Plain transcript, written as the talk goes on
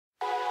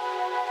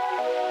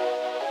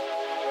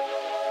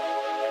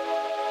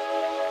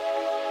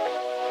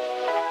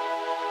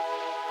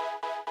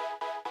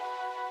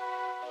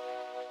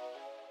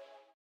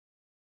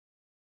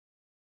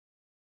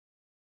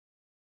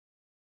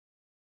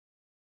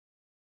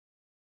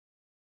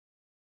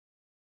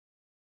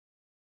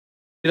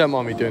You don't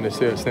mind me doing this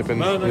here, snipping?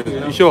 No,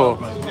 You sure?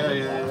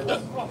 Yeah.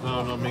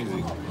 No, I'm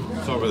easy.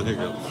 Sorry about the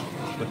hiccups.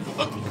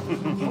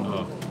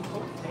 Oh.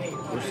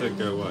 Wish they'd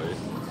go away.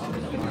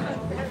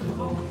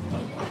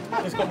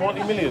 It's got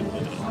 90 million.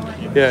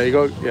 Yeah, you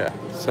got, yeah.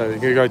 So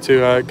you're gonna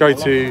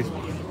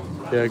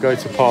go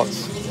to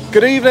pots.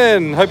 Good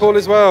evening. Hope all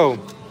is well.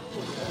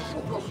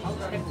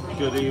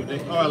 Good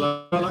evening. Oh,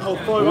 hello.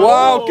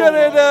 Wow, get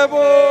in there,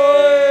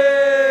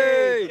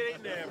 boy! Get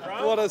in there,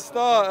 bro. What a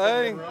start,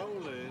 eh? Rolling.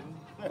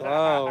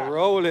 Wow,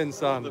 rolling,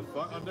 son. What the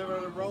fuck? I've never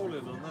had a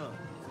rolling on that.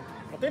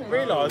 I didn't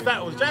realise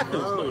that was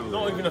Jackpots.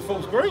 Not even a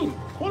full screen.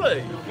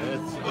 Quality.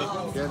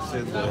 Gets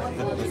in there.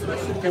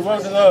 It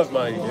was an earth,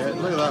 mate. Yeah,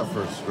 look at that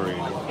for a screen.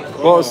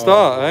 What a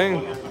start, eh?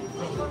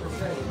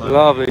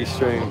 Lovely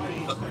stream.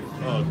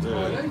 Oh,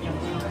 dear.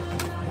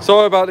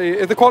 Sorry about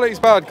if the quality's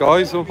bad,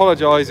 guys, I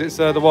apologise. It's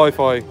the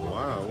Wi-Fi.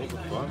 Wow, what the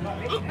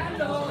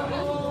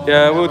fuck?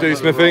 Yeah, we'll do,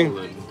 Smithy.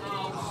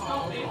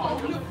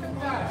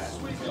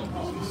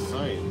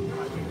 Insane.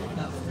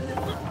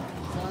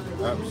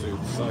 Absolute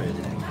insane.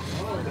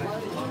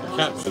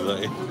 Capture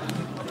that.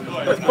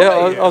 Yeah,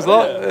 I was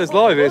it's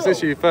live. It's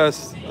literally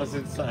first,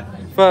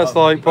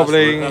 like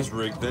probably. That's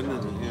rigged then,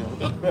 isn't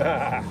it?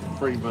 Yeah.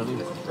 Free money.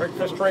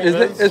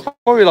 It's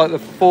probably like the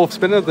fourth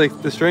spin of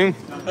the stream.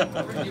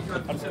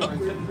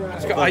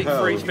 It's got 8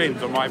 free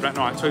spins on my Black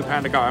Knight,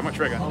 £2 a go. How much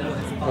you reckon?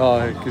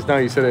 Oh, because now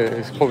you said it,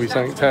 it's probably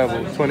something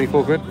terrible.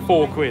 24 quid?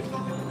 4 quid.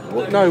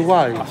 What? No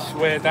way. I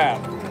swear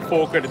down.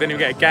 4 quid, I didn't even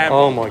get a gamble.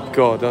 Oh my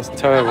god, that's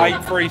terrible.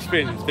 8 free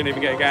spins, didn't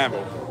even get a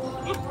gamble.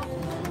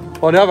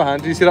 On the other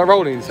hand, did you see that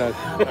rolling he's had?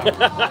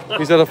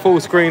 He's had a full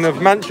screen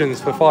of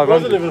mansions for 500. It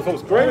wasn't even a full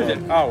screen, is it?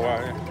 Oh,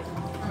 well, yeah.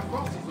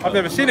 I've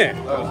never seen it.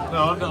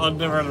 No, I've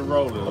never had a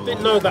rolling. I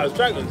didn't know that was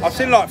Jackpots. I've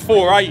seen like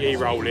 480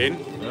 rolling.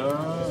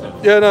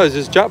 Yeah, no, it's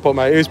just jackpot,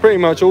 mate. It was pretty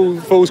much all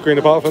full screen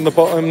apart from the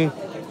bottom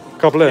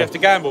couple You there. have to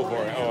gamble for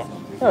it, or?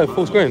 Yeah,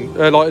 full screen.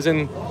 Like as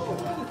in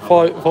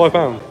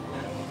 £5.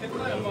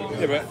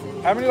 Yeah, but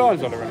how many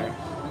lines are there in it?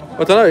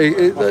 I don't know.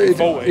 It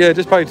 40. yeah,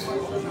 just paid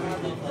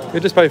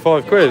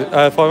 5 quid,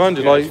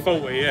 500. Yeah, like, it's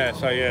 40, yeah,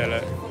 so yeah,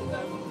 look.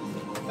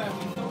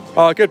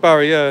 oh, good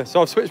Barry. Yeah.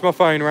 So I've switched my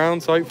phone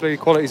around, so hopefully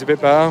quality's a bit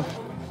better.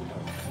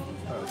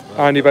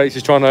 Andy Bates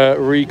is trying to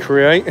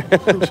recreate.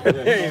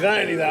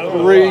 Exactly that.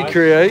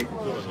 Recreate.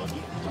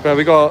 But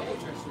we got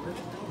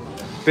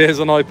beers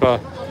on Hyper.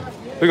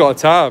 We got a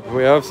tab.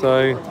 We have,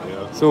 so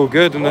it's all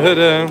good in the hood.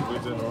 We're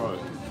doing alright.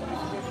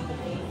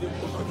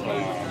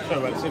 Sorry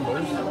about the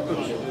symbols.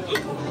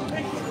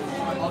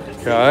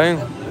 Okay.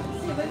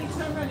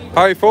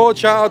 Harry Ford,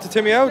 shout out to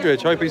Timmy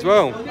Eldridge. Hope he's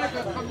well.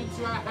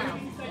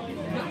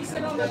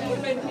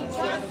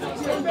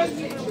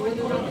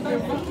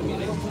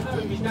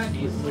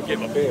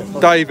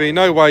 Davey,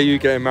 no way you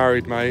getting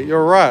married, mate.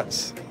 You're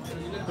rats.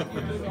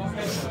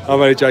 I'm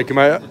only joking,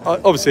 mate.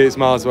 Obviously, it's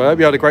Mars way. I hope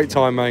you had a great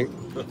time, mate.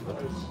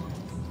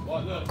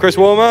 Chris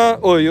Warmer,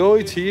 oi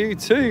oi to you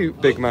too,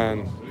 big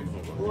man.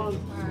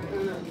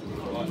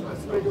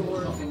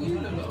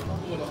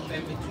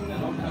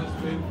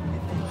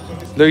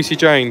 Lucy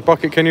Jane,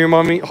 Bucket, can you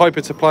remind me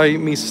Hyper to play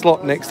me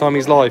slot next time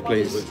he's live,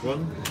 please?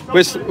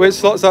 Which one? Which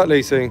slot's that,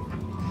 Lucy?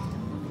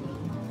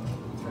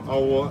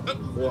 Oh, what?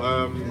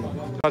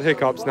 Had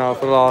hiccups now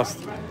for the last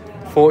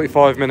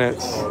 45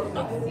 minutes.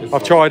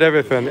 I've tried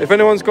everything. If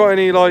anyone's got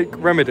any like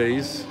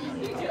remedies,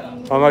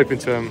 I'm open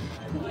to them.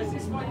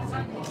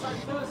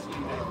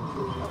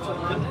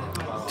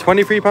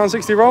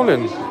 £23.60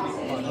 rolling.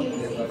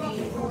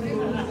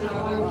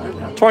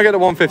 Try and get the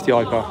 150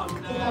 Hyper.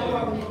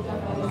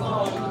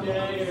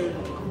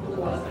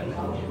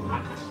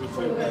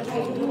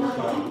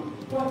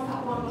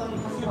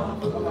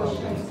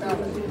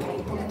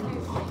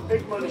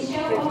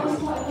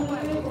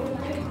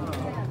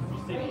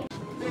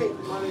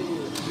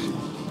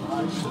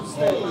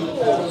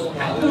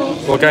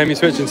 What game are you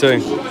switching to?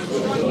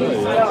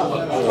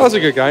 That's a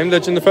good game.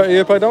 Legend of 30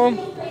 year played that one?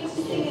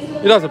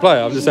 You'd have to play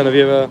it. I'm just saying, have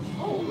you ever...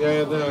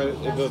 Yeah, no,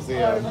 it does the...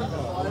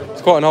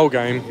 It's quite an old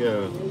game.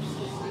 yeah.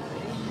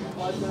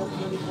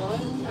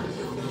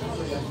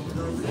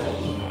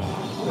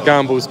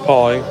 Gamble's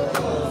Pie.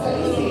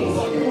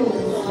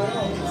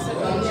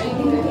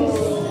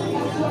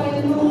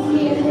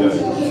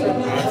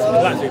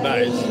 Classic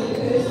that is.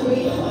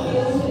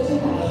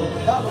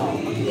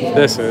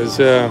 This is,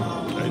 yeah.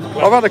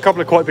 I've had a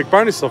couple of quite big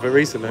bonuses off it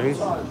recently.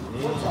 I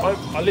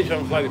literally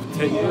haven't played it for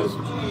 10 years.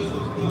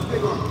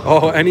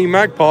 Oh, any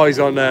magpies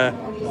on there?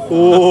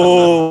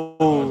 Oh,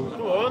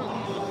 Come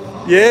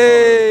on.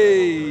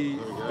 yay!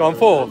 Gone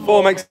 4.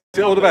 4 makes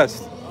it all the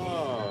best.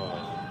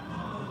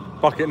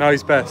 Bucket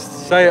knows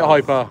best. Say it,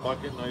 Hyper.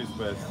 Bucket knows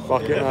best.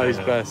 Bucket knows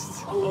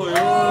best. Oh,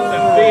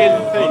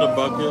 yeah. On a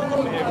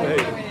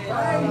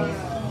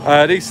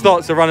bucket. These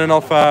slots are running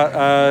off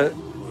at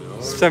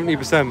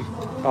 70%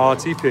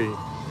 RTP.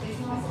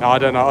 No, I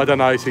don't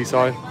know,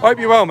 Seaside. I hope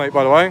you're well, mate,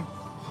 by the way.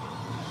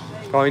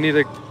 Oh, you need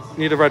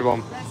a red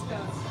one.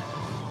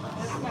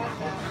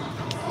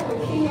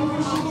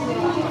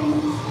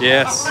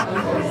 Yes.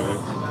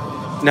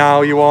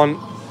 Now you want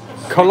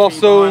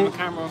colossal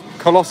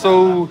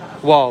Colossal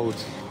Wild.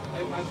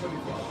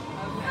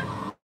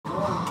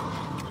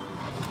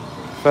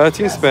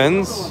 13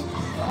 spins.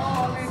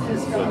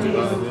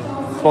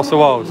 Colossal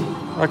Wild.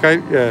 Okay,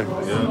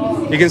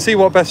 yeah. You can see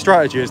what best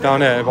strategy is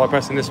down here by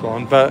pressing this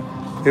one, but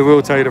it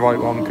will tell you the right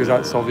one because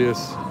that's obvious.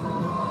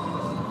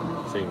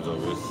 Seems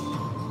obvious.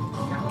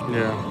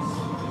 Yeah.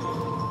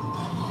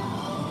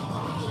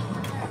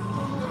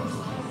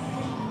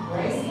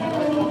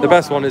 The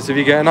best one is if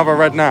you get another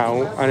red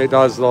now and it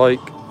does like,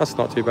 that's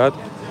not too bad.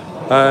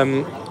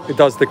 It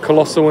does the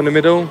colossal in the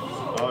middle.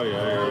 Oh yeah.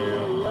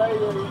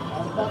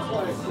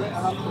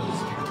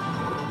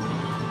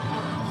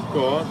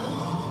 Go on.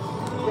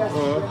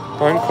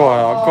 Don't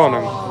quiet up, go on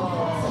then.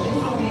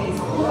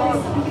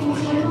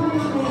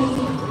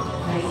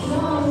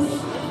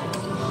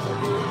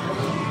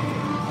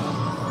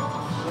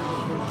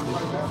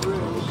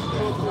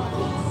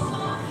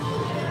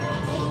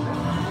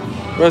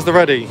 Where's the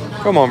ready?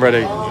 Come on,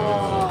 ready.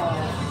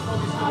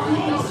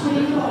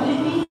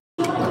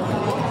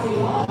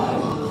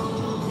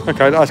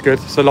 Okay, that's good.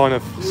 It's a line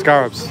of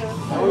scarabs.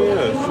 Oh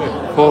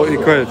yeah, shit. 40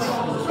 quid.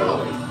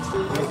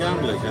 I'm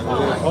gambling. Is it a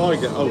pie?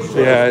 Oh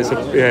shit. Yeah, it's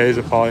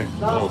a pie.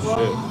 Oh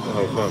shit.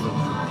 Oh fuck.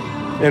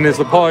 And is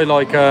the pie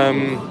like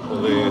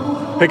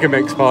The- pick a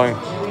mix pie?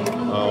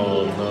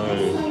 Oh no.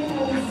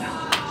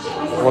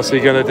 What's he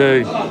gonna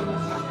do?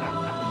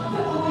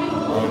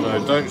 Oh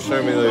no, don't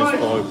show me those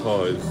 5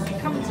 pies.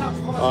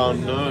 Oh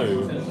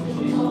no.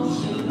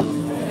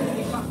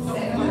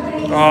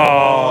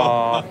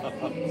 Oh,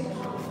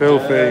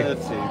 filthy.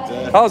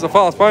 Dirty. That was a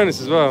fast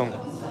bonus as well.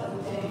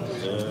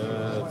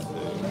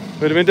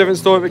 Would have been a different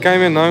story if it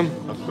came in though.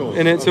 Of course.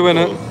 In it to win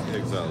it.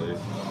 Exactly.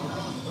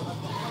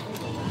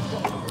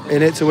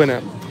 In it to win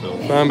it.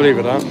 Can't believe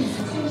it, that.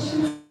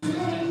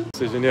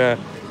 Decision, yeah.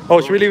 Oh,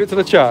 should we leave it to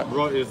the chat?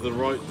 Right is the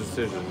right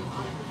decision.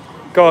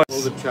 Guys,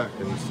 All the chat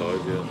can decide,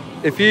 yeah.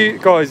 if you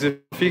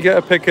get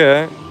a pick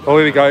here, oh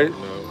here we go. No.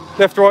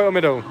 Left, right or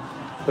middle?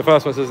 The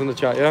first one says in the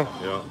chat, yeah?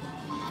 Yeah.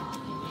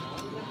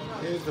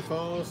 Here's the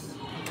fast.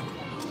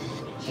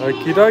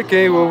 Okie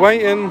dokie, we're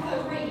waiting.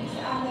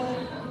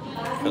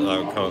 Cut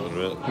that out a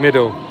bit.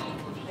 Middle.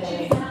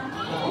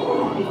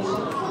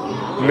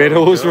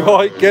 Middle's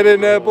right, get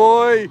in there,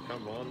 boy.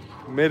 Come on.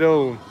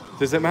 Middle.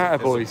 Does it matter,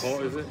 boys? Is it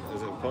pot, is it?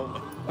 Is it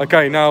pot?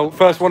 Okay, now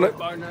first one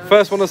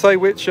to say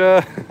which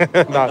no,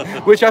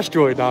 which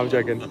asteroid? No, I'm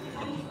joking.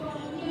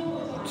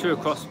 2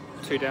 across,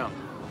 2 down.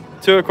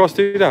 2 across,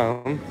 2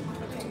 down.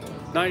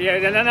 No, yeah,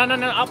 no,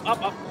 up.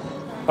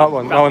 That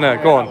one. That one there.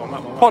 Go on.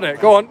 That one. Pot it.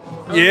 Go on.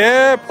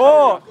 Yeah,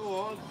 pot. Go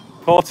on.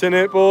 Pot in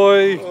it,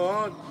 boy. Go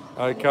on.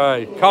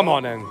 Okay. Come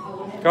on then.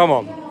 Come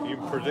on. You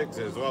can predict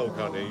it as well,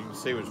 can't you? You can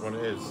see which one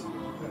it is.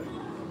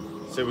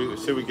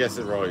 Should we guess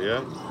it right,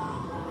 yeah?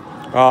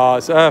 Ah,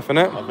 it's Earth, isn't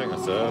it? I think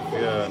that's Earth,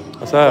 yeah.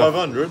 That's Earth.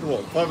 500,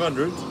 what?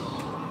 500?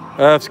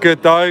 Earth's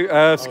good though.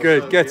 Earth's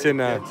good. So Get in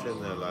there. Get in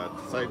there, lad.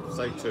 Say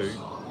 2.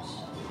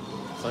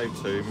 Say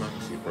 2,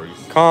 maxi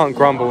priest. Can't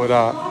grumble with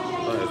that.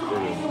 That is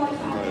brilliant.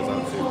 That is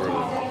absolutely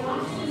brilliant.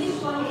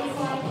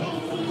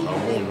 I'm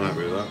more than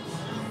happy with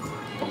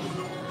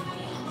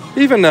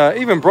that.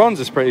 Even bronze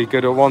is pretty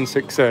good at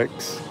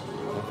 166.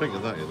 I'm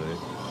thinking that, you know.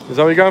 Is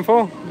that what you're going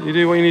for? You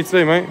do what you need to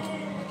do, mate.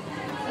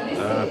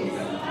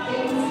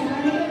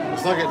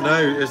 It's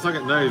like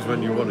it knows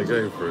when you want to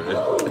go for it.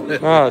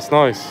 Ah, it's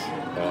nice.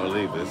 I'll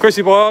leave this.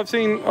 Chrissy boy, I've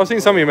seen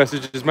some of your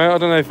messages, mate. I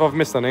don't know if I've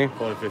missed any.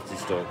 550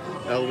 stock.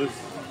 Elvis.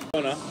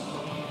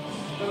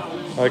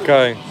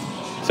 Okay.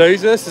 So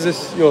who's this? Is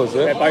this yours, is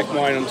They're it? both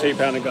mine on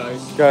 £2 a go.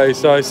 Okay,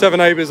 so 7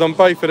 abers on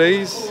both of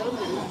these.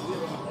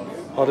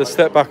 I'll just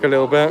step back a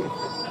little bit.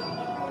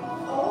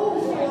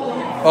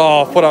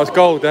 Oh, I thought that was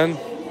gold then.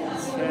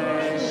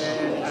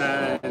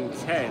 10 and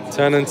 10.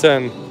 10 and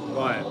 10.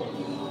 Right.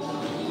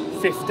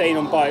 15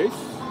 on both.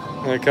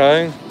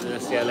 Okay.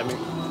 Yeah, let me.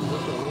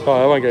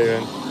 Oh, I won't get you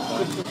in.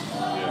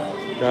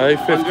 Okay,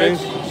 100.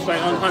 15.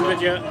 Straight on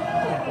 100, yeah.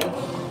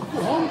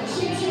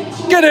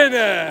 Get in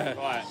there!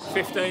 Right.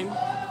 15.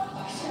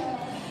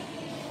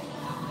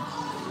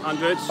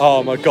 100.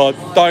 Oh my God!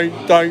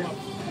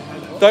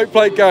 Don't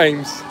play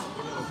games.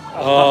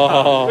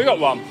 Oh. We got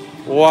one.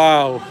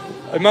 Wow.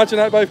 Imagine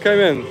that both came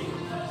in.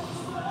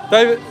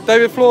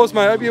 David Floors,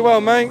 mate. Hope you're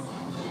well, mate.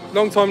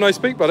 Long time no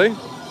speak, buddy.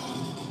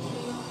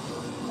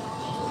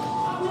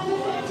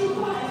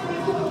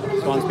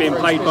 This one's being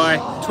played by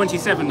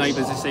 27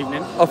 neighbours this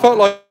evening. I felt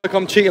like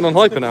I'm cheating on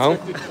Hyper now.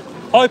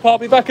 Hyper, I'll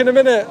be back in a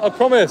minute. I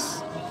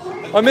promise.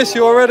 I miss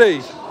you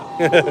already.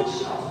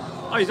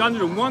 Oh, he's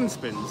 101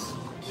 spins.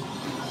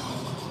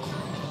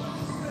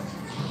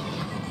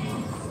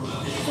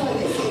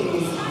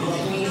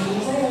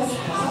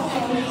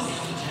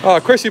 Oh,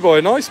 Chrissy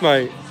boy, nice,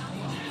 mate.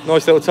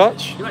 Nice little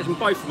touch. Can you imagine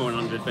both of them on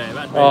 100 there?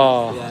 That'd be,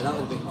 Oh. Yeah, that would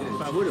have been good.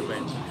 that would have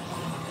been.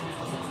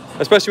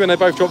 Especially when they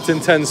both dropped in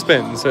 10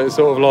 spins, so it's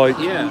sort of like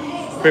Yeah.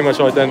 pretty much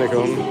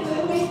identical.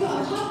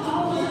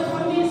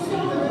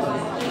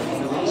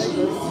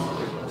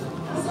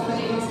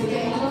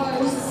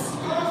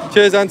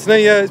 Cheers,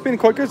 Anthony. Yeah, it's been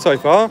quite good so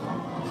far.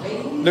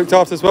 Looked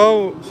after as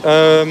well.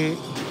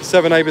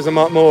 7 Neighbours and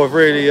Mark Moore have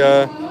really,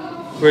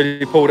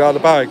 really pulled out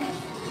of the bag.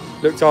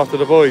 Looked after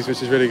the boys,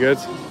 which is really good.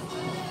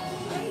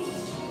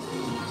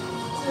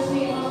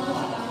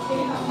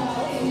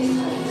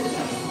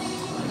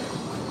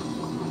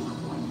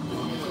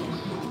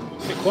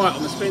 Bit quiet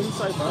on the spin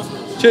so far.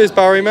 Cheers,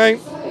 Barry, mate.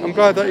 I'm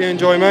glad that you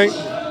enjoy, mate.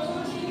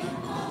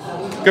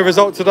 Good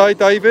result today,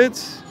 David.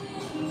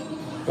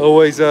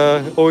 Always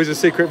a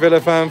Secret Villa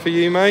fan for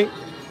you, mate.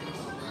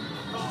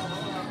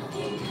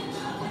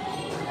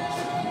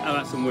 How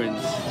about some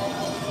wins?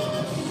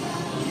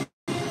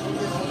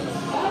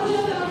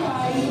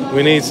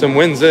 We need some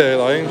wins here,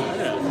 like.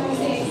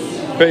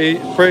 Pretty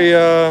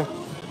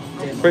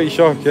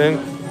shocking.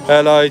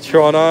 Hello,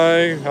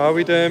 Toronto. How are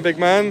we doing, big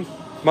man?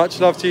 Much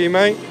love to you,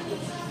 mate.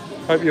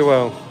 Hope you're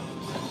well.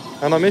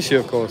 And I miss you,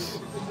 of course.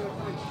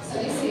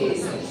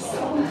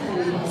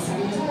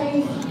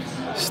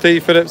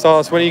 Steve Phillips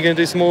asks, when are you going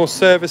to do some more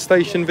service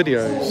station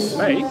videos?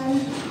 Me?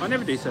 I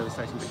never do service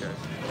station videos.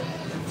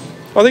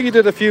 I think you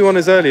did a few on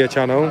his earlier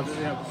channel,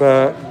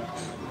 but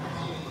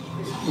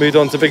moved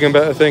on to bigger and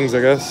better things,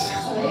 I guess.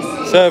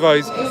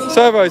 Surveys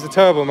are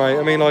terrible, mate.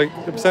 I mean, like,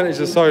 the percentages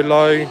are so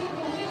low.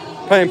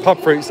 Playing pub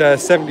fruits there,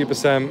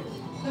 70%.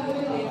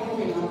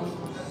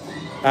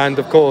 And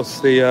of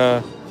course, these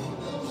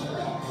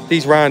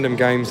random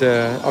games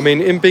there. I mean,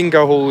 in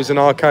bingo halls and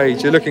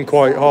arcades, you're looking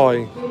quite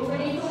high.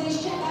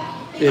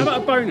 How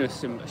about a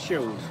bonus in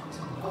Shield?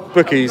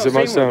 Bookies are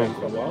much so.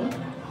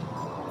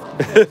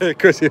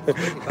 Chris,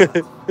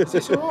 Is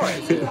this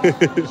alright?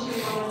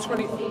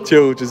 20.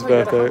 George's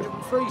birthday.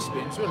 3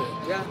 spins, wasn't it?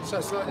 Yeah. So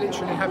it's like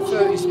literally have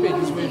 30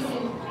 spins with.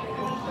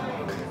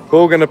 We're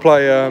all going to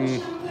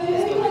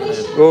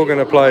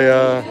play.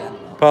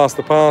 Pass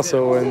the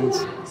parcel and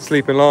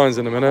Sleeping Lions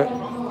in a minute.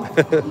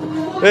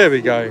 There we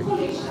go.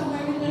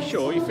 You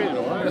sure? You feeling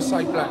I'm alright? gonna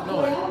say Black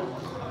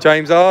Knight.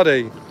 James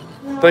Hardy.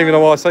 Don't even know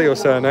why I say your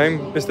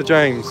surname, Mr.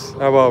 James.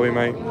 How are we,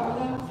 mate?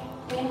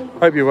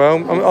 Hope you're well.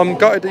 I'm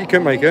gutted that you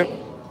couldn't make it.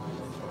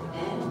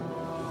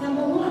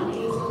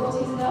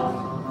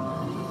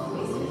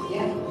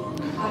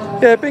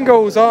 Yeah,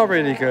 bingos are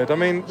really good. I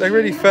mean, they're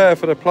really fair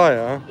for the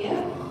player,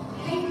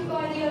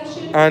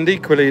 and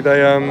equally they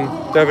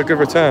have a good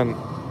return.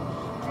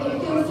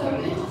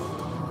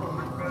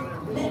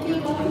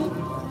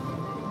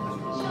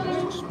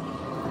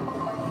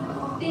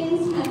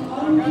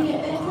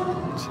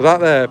 So that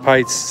there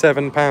paid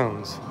 £7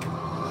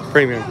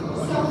 premium.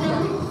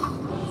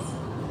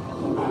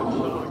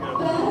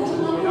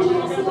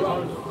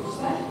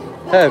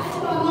 Hev.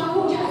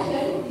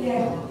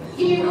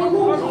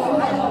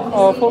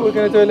 Oh, I thought we were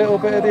going to do a little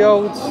bit of the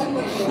old,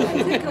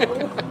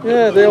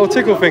 yeah, the old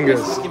tickle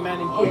fingers.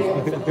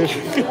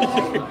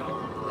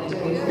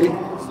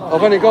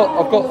 I've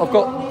got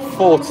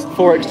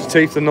four extra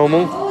teeth than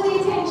normal.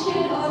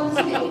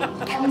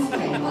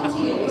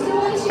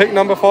 Pick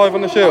number 5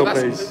 on the shield,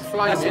 please.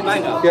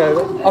 Yeah,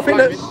 I think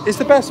that it's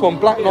the best one.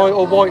 Black Knight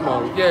or White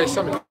Knight. Yeah,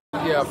 something.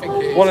 Yeah, I think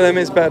it is. One of them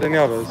is better than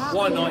the others.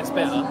 White Knight's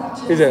better.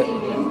 Is it?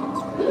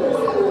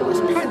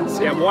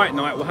 Yeah, White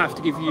Knight will have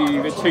to give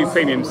you the 2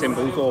 premium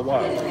symbols or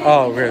wild.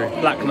 Oh, really?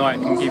 Black Knight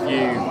can give you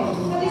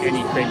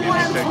any premium.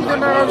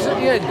 including No, I was at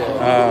the end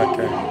there.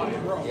 Okay.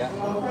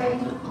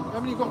 How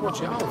many you got to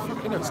watch it? Oh,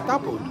 fucking hell, it's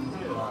doubled.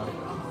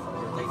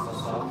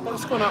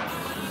 It's gone up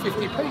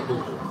 50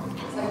 people.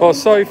 Well,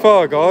 so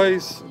far,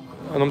 guys,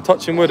 and I'm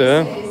touching wood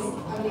here,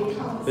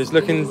 it's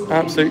looking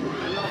absolutely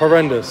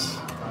horrendous.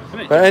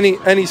 But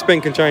any spin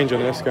can change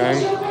on this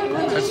game.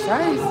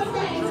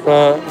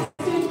 But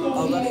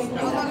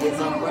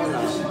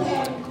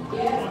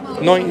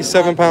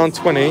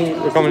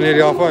 £97.20, we're coming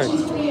nearly halfway.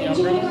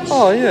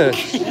 Oh, yeah.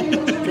 Do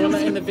you want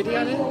that in the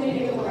video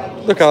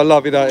then? Look how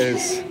lovely that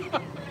is.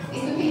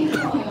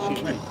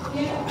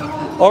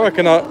 I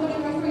reckon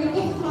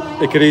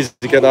it could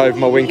easily get that over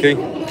my winky.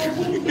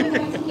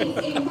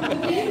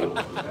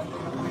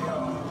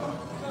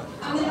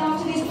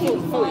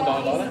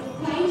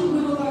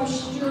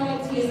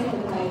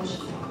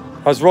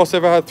 Has Ross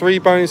ever had 3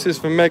 bonuses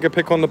for Mega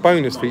Pick on the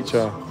bonus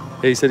feature?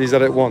 He said he's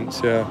had it once,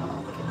 yeah.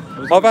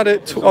 I've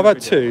had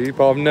 2,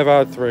 but I've never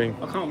had 3. I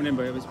can't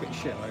remember, it was a bit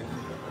shit though.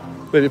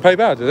 Did it pay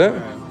bad, did it?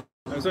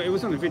 It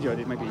was on the video I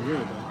did maybe a year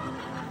ago.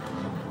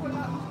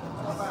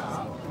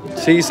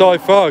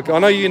 Seaside Fug. I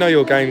know you know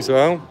your games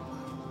well.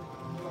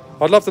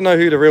 I'd love to know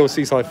who the real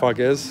Seaside Fug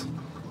is.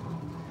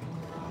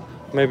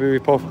 Maybe we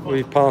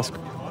passed.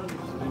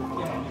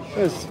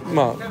 Where's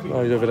Mark?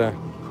 Oh, he's over there.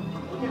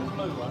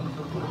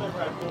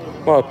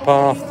 What a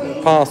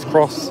pass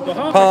cross.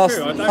 Well, pass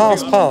I've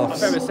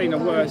pass. ever seen a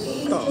worse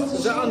start.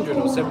 Was that 100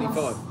 or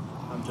 75?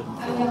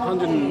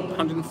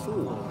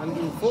 104.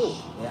 104?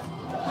 Yeah.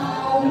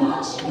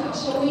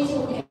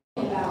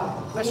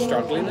 That's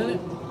struggling, isn't it?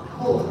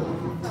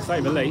 To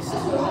say the least.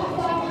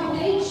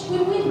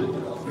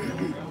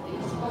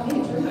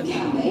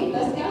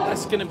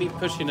 That's going to be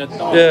pushing a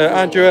dime. Yeah,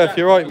 Andrew F,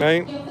 you're right,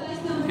 mate.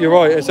 You're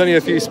right, it's only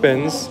a few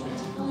spins.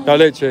 No,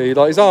 literally,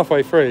 like, it's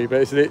halfway through,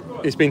 but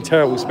it's been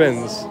terrible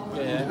spins.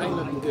 Yeah, it ain't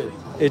looking good.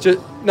 It just,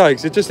 No,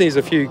 because it just needs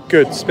a few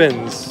good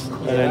spins,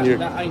 and then you.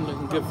 That ain't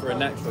looking good for a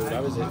natural,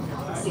 though, is it?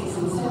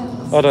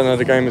 I don't know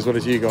the game as well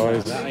as you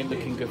guys. That ain't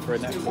looking good for a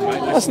natural,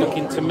 mate. That's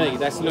looking, to me,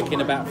 that's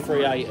looking about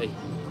 380.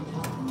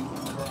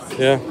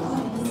 Yeah.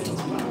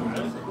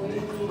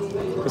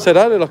 I said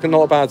that looked like a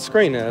not a bad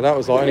screen there. That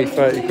was like only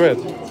 30 quid.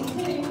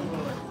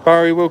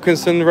 Barry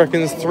Wilkinson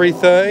reckons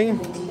 330.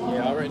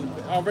 Yeah,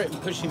 I reckon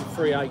pushing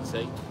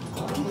 380.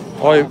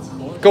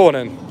 Go on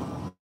then.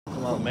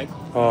 Come on, Meg.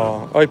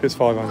 Oh, I hope it's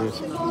 500.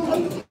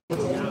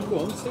 Go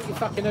on, stick your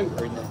fucking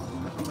hooper in there.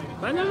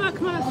 No,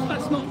 come on,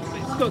 that's not.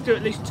 It's got to do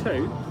at least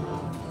 2,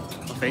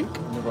 I think.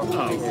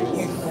 Oh,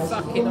 You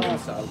fucking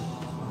arsehole.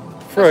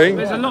 3.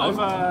 there's a lot of.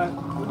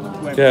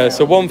 Yeah,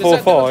 so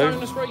 145.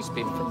 Bonus race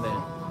spin from there.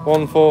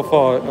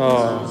 145.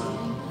 Oh.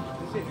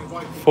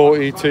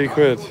 42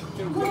 quid.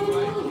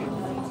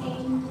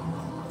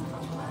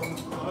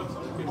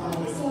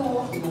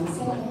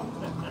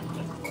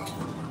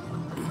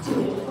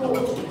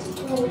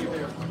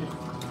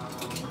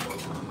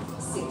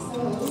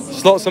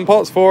 Slots and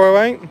Pots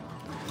 408.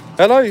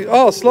 Hello.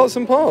 Oh, Slots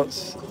and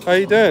Pots. How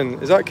you doing?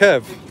 Is that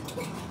Kev?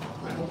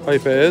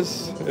 Hope it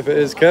is. If it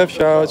is Kev,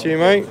 shout out to you,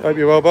 mate. Hope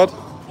you're well, bud.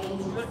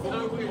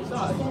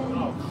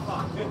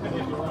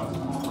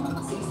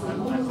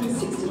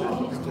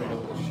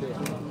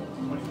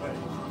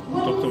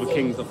 Dr.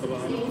 King's off the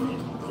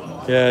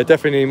bottom. Yeah,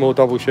 definitely need more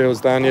double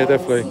shields down. Yeah,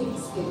 definitely.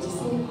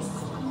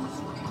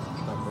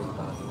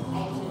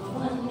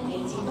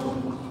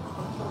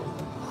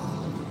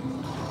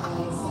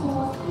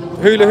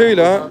 Hula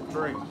hula.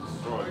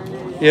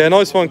 Yeah,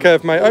 nice one,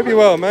 Kev, mate. Hope you're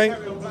well, mate.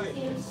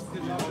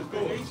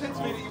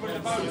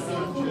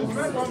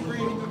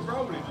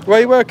 Where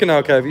are you working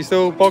now, Kev? You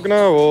still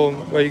Bognor or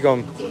where you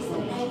gone?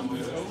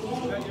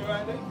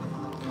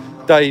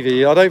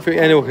 Davey, I don't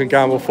think anyone can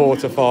gamble 4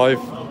 to 5.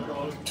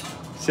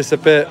 It's just a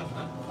bit.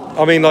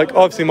 I mean, like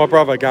I've seen my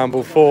brother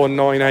gamble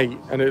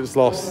 4-9-8 and it was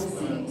lost,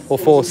 or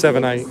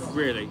 4-7-8.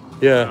 Really?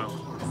 Yeah.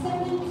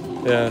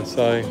 Wow. Yeah.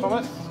 So.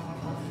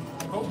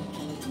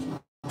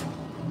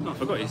 No, I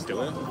forgot he's still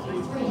there.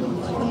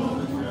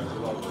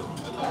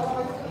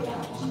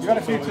 You got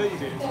a few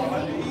teas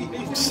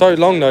in. So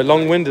long though,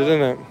 long-winded,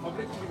 isn't it?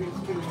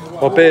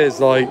 My beer's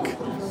like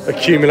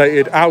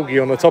accumulated algae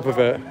on the top of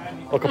it,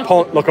 like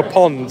a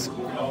pond.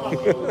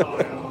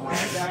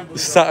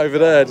 Just sat over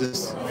there,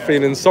 just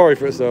feeling sorry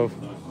for itself.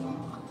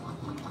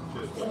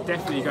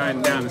 Definitely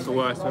going down as the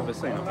worst I've ever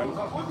seen, I think.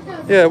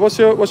 Yeah, what's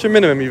your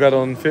minimum you've had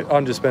on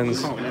 100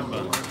 spins? I can't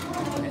remember.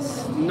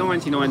 It's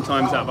 99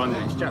 times out of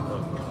 100. It's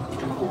jackpot.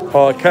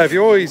 Oh, Kev,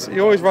 you're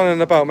always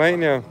running about, mate.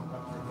 Yeah.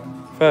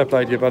 Fair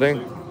play to you, buddy.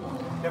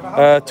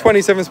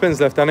 27 spins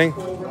left, Danny.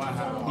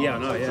 Yeah, I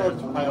know. Yeah.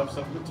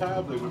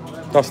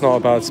 That's not a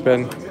bad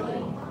spin.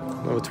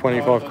 Another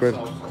 25 quid.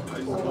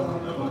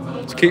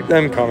 Just keep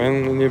them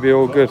coming, and you'll be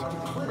all good. We've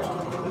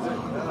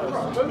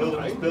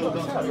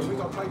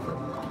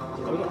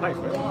got to pay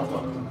for it.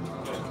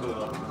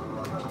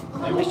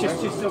 It's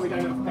just so we don't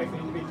have to pay for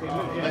individual.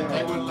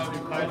 They wouldn't let me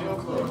pay the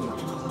off.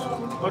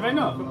 Oh, they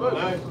not? No,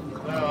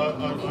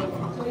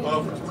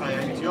 I'll pay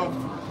 80 off.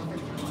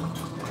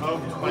 I'll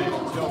pay 80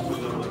 off.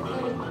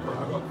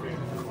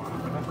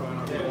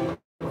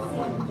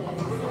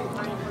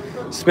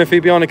 Smithy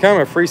behind the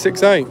camera,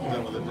 368.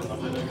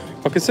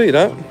 I can see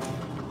that.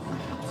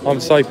 I'm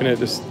just hoping it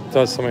just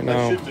does something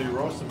now. Should do,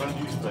 Ross, the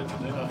value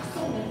spending it.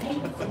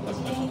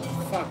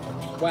 Fuck.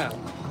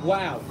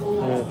 Wow.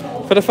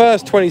 Yeah. For the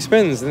first 20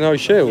 spins, there's no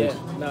shield. Yeah,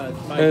 no,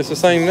 mate. And it's the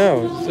same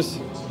now. It's just.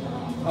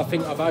 I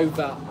think I've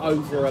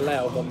over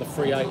allowed on the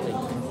 380.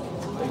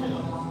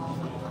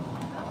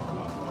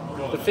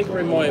 The figure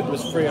in my head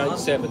was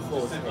 387.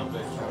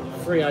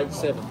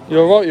 387.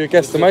 You're right, your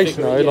guesstimation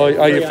though, like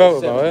how you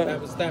felt about it.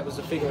 That was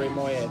the figure in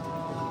my head.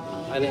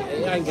 And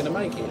it ain't going to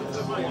make it.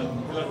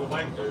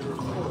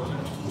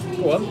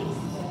 Go on.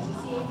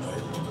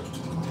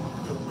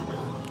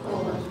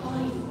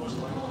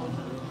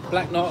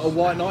 Black Knight or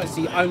White Knight is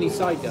the only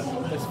savior.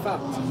 It's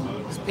fucked.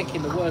 It's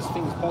picking the worst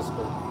things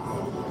possible.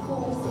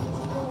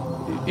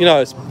 You know,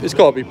 it's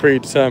got to be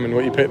predetermined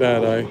what you pick there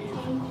though.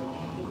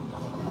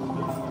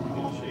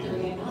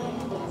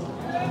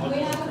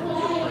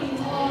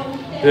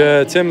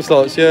 Yeah, Tim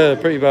slots, yeah,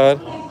 pretty bad.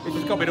 This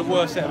has got to be the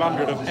worst set of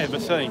 100 I've ever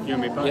seen. You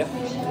and me both. Yeah.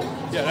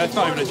 Yeah, that's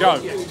not even a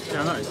joke. Yeah,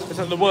 I know. It's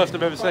the worst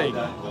I've ever seen.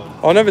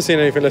 I've never seen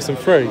anything less than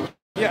 3.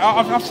 Yeah,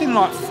 I've seen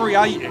like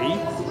 380.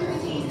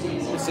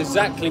 It's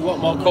exactly what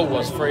my call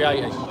was,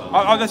 380.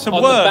 That's the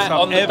worst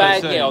I've ever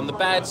seen. Yeah, on the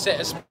bad set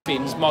of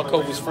spins, my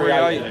call was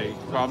 380.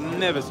 Well, I've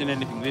never seen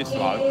anything this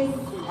low.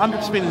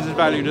 100 spins is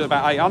valued at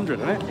about 800,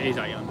 isn't it? It is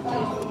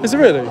 800. Is it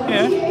really?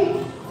 Yeah,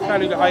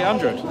 valued at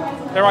 800.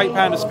 They're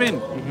 £8 a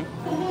spin.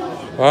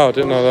 Wow, I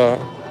didn't know that.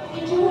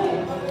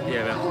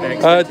 Yeah,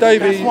 they're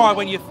Davey. That's why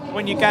when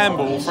you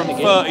gamble from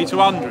 30 to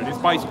 100, it's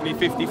basically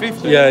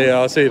 50-50.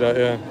 Yeah, I see that,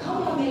 yeah.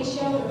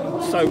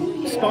 So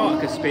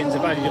Spartacus spins are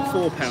valued at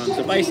 £4.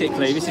 So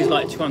basically, this is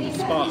like 200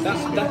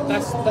 Spartacus.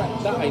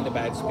 That ain't a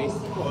bad spin.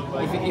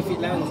 If it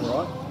lands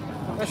right,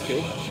 that's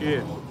good.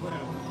 Shit.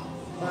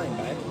 That ain't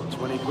bad.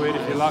 20 quid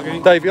if you're lucky.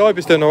 Davey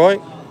Iber's doing all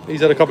right. He's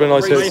had a couple of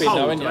nice Free hits. spin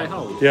though, Do isn't they it?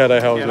 hold? Yeah, they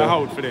held. Yeah, Yeah, they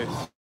hold for this.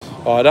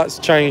 Oh, that's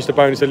changed the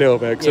bonus a little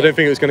bit because I Yeah. didn't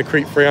think it was going to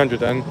creep 300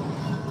 then.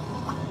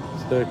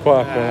 So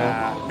quite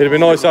happy. It'd have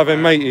been nice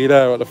having Matey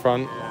there at the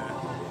front.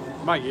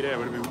 Mate, you there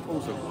would have been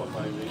awesome.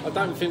 I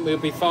don't think we'll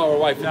be far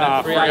away from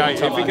Nah, that 380.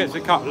 380. If he gets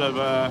a couple of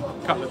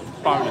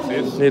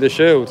bonuses. Need a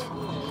shield.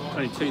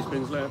 Only 2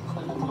 spins left.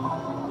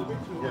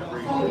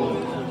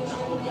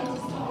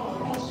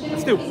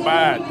 It's still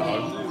bad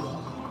though.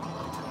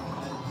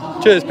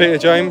 Cheers, Peter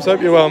James.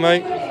 Hope you're well,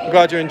 mate. I'm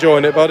glad you're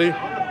enjoying it, buddy.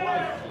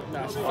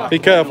 Be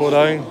careful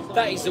though.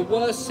 That is the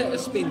worst set of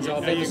spins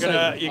I've ever seen.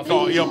 You're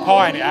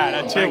pieing it out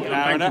of a tilt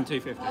now, Banking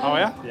innit? 250. Oh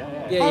yeah?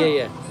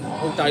 Yeah.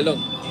 All day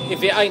long.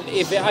 If it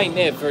ain't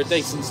there for a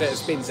decent set of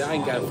spins, it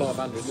ain't going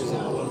 500, is it?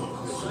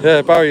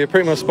 Yeah, Barry, you're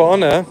pretty much spot on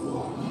there.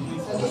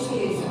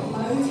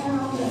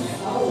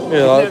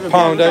 Yeah, like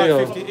pound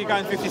eight. You're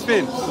going 50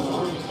 spins.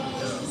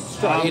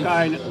 I'm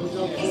going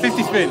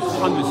 50 spins.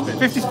 100 spins.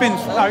 50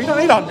 spins. No, you don't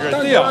need 100, do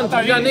you? You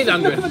don't need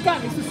 100. Look at the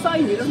gap, it's the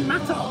same, it doesn't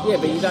matter. Yeah,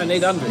 but you don't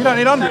need 100. You don't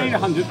need I don't 100. need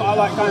 100, but I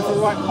like going for the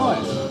right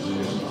price.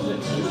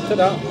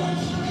 Ta-da.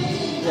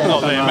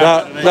 Not that it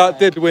matters. That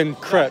did win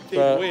crep, Did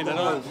but win and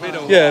all,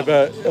 middle. yeah,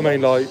 but I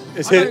mean, like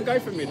it's I don't hit. go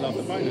for middle of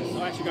the bonus,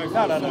 I actually go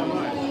for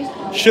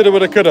No. Shoulda,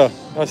 woulda, coulda.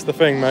 That's the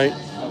thing, mate.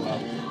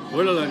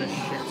 We're a load of shit.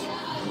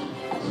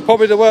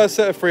 Probably the worst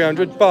set of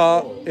 300,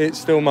 but it's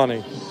still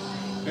money.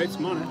 It's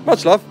money.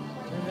 Much love.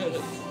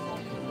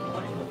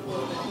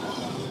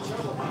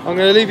 I'm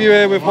going to leave you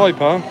here with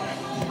Hyper.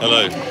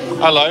 Hello.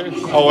 Hello.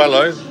 Oh,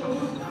 hello.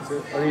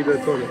 I need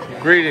a toilet.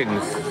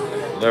 Greetings.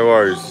 No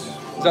worries.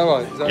 Is that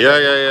right?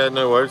 Yeah.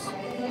 No worries.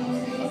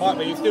 Might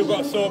be, you've still got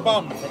a sore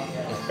bum from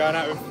going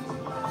out with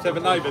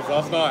 7 neighbours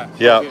last night.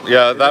 Yeah.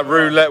 That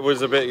roulette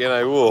was a bit,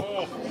 whoa.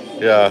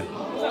 Yeah.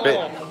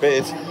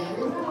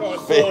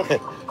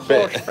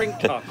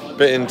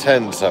 Bit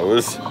intense. That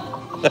was.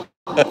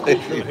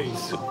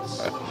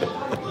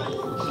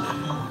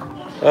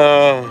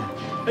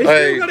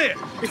 Hey, got it.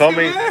 It's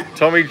Tommy, still there.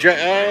 Tommy,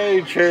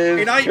 hey,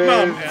 cheers. In 8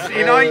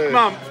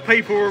 months,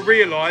 people will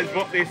realise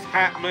what this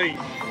hat means.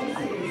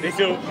 This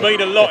will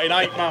mean a lot in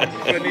 8 months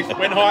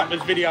when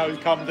Hyper's video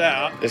comes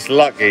out. It's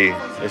lucky.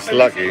 It's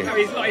lucky. No,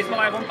 he's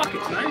live on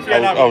buckets now. Yeah,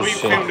 no, but we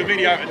shit. filmed a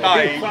video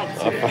today,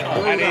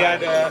 and he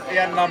had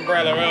an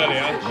umbrella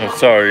earlier. I'm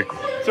sorry.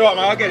 It's alright,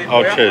 mate. I'll get it for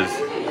Oh, you. cheers.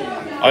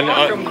 I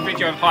filmed a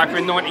video of Hyper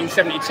in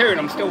 1972 and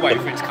I'm still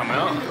waiting for it to come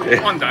out.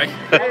 One day.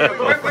 We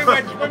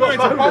went to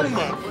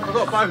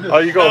Bournemouth. Oh,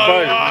 you got a Oh,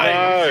 bone?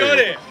 got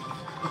it.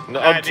 No.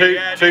 On £2.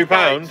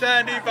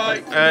 Andy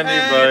Bates.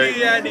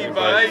 Andy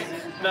Bates.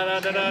 No.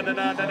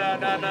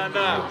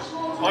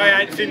 I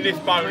ain't seen this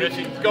bonus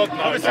in God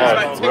knows.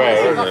 Oh,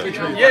 well, isn't it?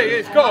 Yeah,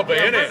 it's got to be,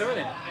 isn't it?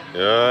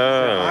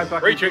 Yeah.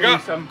 Reach your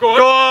gut. Go on.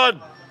 Go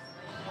on.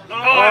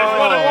 Oh, it's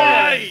one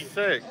away.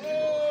 Sick.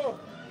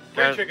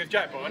 Free Trigger's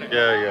Jackpot, isn't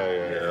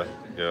it?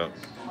 Yeah.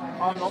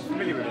 I'm not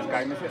familiar with this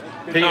game, is it?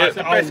 No, it's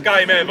the best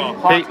game ever.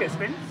 Hard to get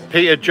spins?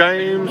 Peter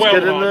James, Well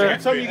get in hard to there.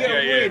 get spins, It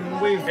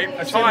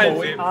times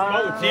it.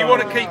 So you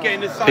want to keep getting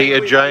the same Peter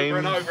win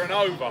James. over and over and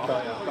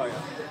over.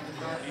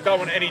 You don't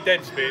want any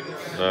dead spins.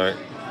 No.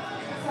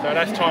 So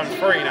that's times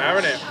 3 now,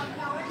 isn't it?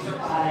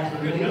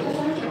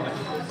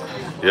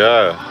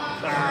 Yeah.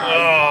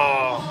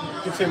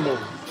 Oh, Good symbol.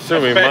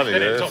 Still me best, money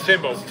isn't it? there. Top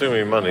symbol. Still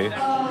me money.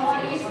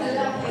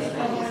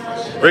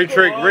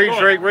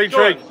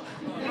 Retrig.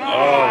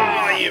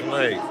 Oh, you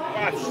Mate.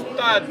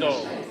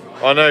 bastardo.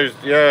 I know,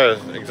 yeah,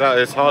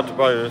 exactly. It's hard to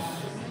bonus.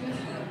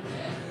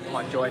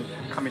 Might join,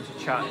 come into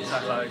chat, say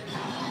hello.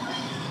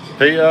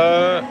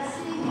 Peter.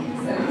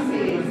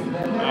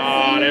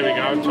 Ah, there we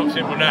go. Top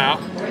symbol now.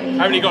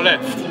 How many you got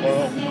left?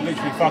 Literally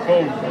fuck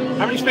all.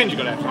 How many spins you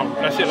got left? Oh,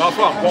 that's it, last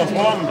one. Last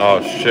one.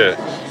 Oh shit.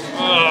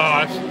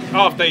 Oh, that's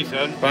half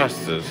decent.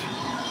 Bastard.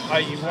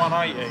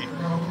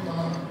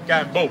 81.80.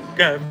 Gamble.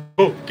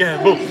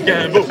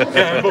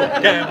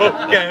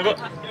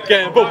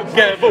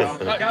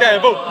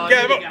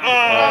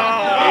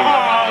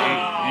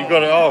 Ah! You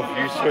got it off.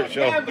 You switched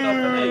it off.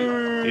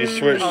 You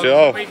switched it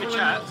off.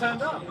 Chat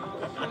turned up.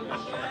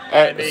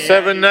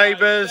 7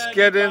 neighbours,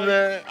 get in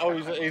there. Oh,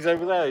 he's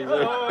over there. He's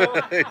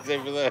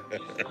over there.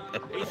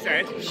 He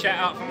said, shout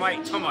out for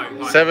mate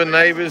Tommo. 7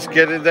 neighbours,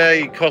 get in there.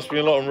 He cost me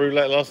a lot on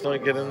roulette last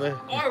night. Get in there.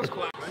 I was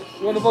quite.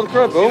 You want a vodka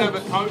Red Bull? No,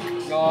 I've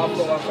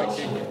got one, thank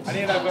you. I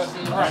need another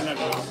crack.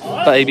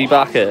 Baby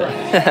bucket.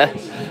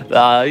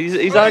 Nah,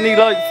 he's only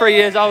like 3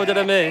 years older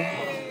than me.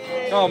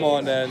 Come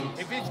on then.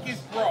 If this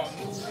gives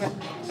bronze,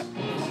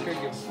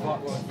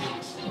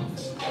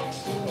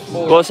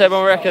 What's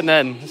everyone reckon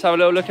then? Let's have a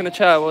little look in the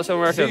chat. What's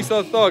everyone reckon?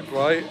 Seaside Thug,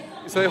 right?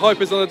 So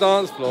Hyper's on the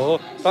dance floor.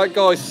 That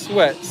guy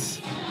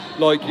sweats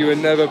like you would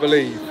never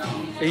believe.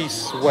 He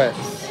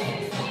sweats.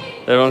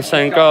 Everyone's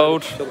saying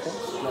gold.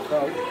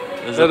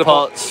 There's the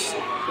pots.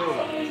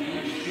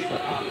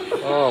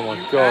 Oh my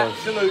god.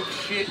 absolute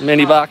shit.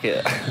 Mini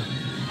bucket.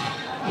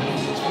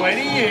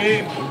 20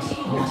 years.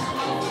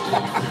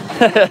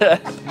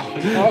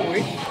 I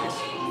wish.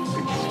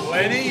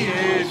 20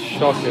 years.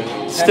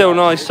 Shocking. Still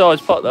nice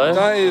size pot though.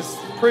 That is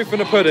proof in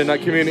the pudding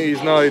that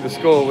communities know the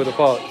score with the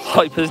pots.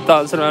 Hyper's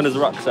dancing around his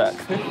rucksack.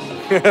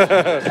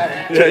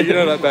 Yeah, you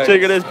know that, babe.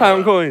 Checking his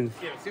pound coins.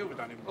 I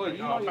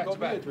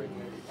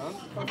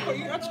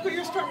just got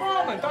you a strap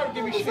on, man. Don't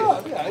give me shit.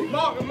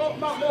 Mark more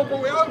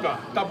brought it over.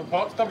 Double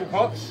pots.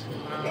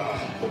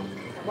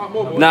 Mark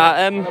more brought Nah,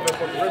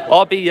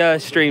 I'll be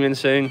streaming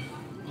soon.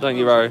 Don't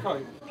you worry.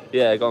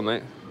 Yeah, go on,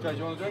 mate. Jay, do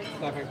you want a drink?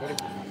 No, thanks, buddy.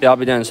 Yeah, I'll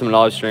be doing some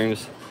live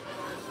streams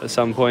at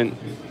some point.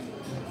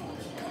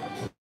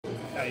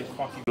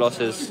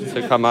 Losses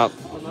to come up.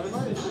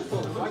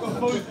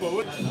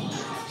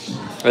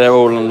 They're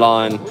all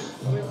online.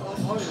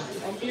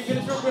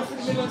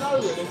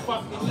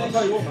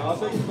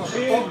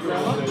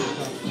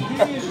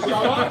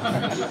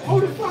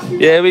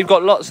 Yeah, we've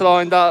got lots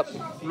lined up.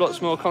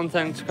 Lots more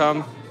content to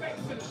come.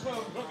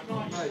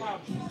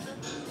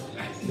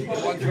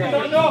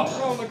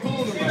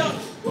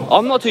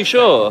 I'm not too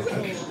sure.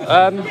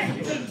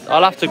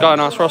 I'll have to go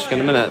and ask Rosk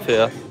in a minute for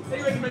you.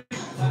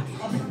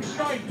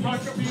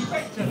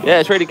 Yeah,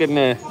 it's really good in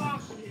here.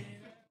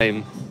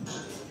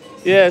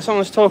 Yeah, someone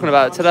was talking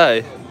about it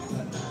today.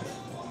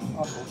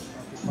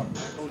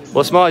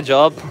 What's my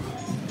job?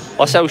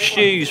 I sell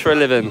shoes for a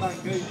living.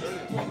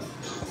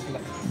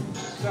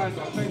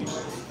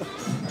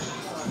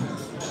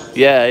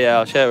 Yeah,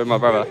 I'll share it with my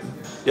brother.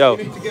 Yo.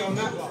 You need to get on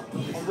that one.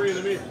 I'm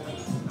reeling him in.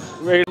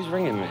 Really? Who's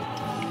ringing me?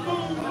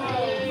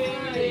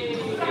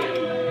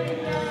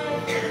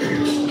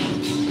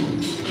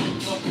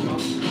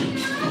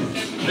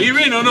 Are you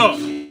in or not?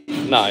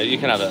 No, you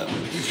can have it.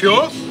 You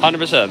sure?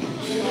 100%.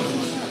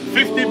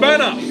 50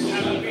 banner.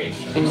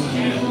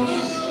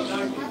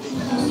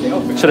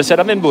 Should have said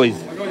I'm in, boys.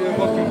 I got you a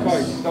fucking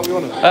quote. Don't be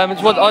on it.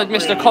 It's what I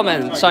missed a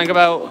comment saying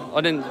about.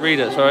 I didn't read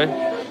it. Sorry.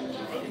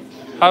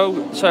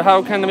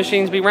 How can the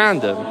machines be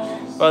random?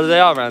 Well, they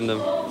are random.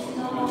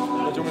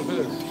 What do you want me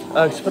to do this?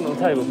 Just put it on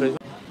the table, please.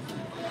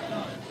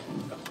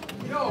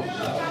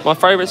 My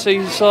favourite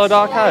seaside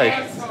arcade.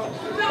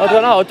 I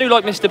don't know. I do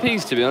like Mr.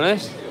 P's, to be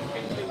honest.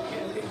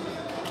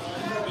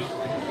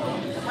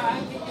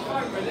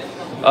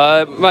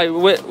 Mate,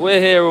 we're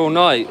here all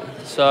night,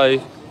 so.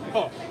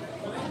 Fuck.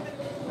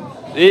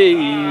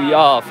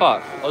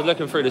 I was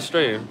looking through the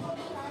stream.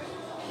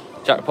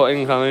 Jackpot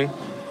incoming.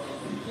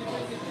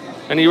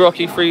 Any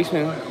Rocky free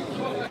spin?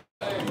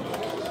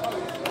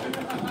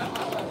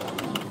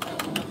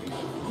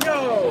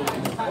 Yo!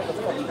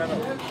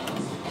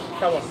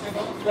 Come on.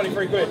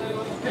 23 quid.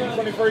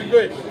 23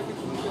 quid.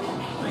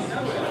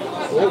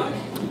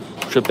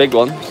 It's a big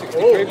one.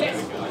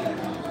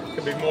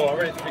 Could be more. I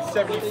reckon it could be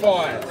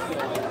 75.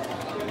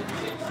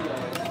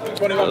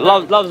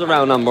 Love's a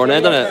round number on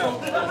there, doesn't it?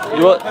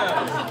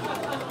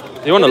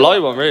 You want a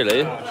low one,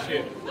 really? Oh,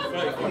 shit.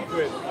 35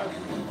 quid.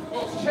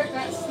 Check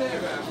that stair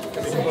out.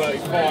 Could be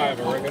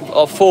 35, I reckon.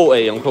 Oh,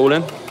 40, I'm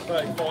calling.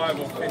 35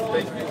 or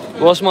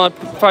 50. What's my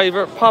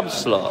favourite pub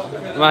slot?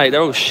 Mate,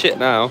 they're all shit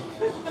now.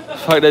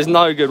 Fuck, there's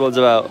no good ones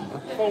about.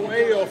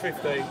 40 or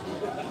 50?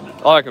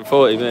 I reckon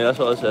 40, mate, that's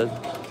what I said.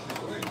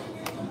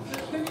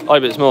 I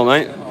hope it's more,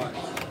 mate.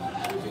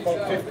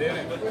 50, isn't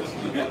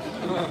it?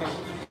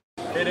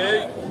 Hit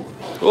it.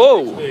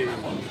 Whoa!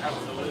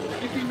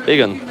 Big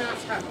one.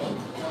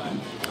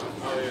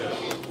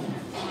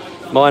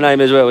 My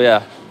name is Will,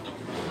 yeah.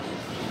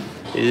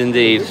 Is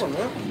indeed.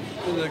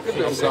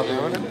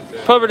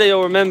 Probably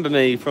you'll remember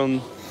me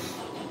from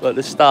like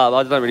the start,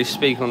 but I don't really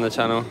speak on the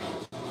channel.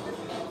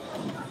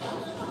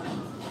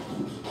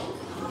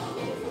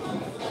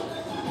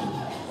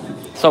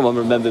 Someone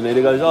remembered me,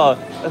 they goes, oh,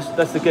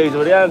 that's the geezer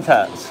with the hand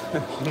tats.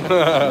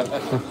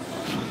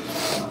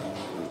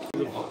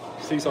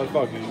 Seaside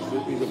Fug,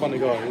 he's a funny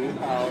guy.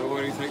 Oh,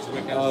 when he takes a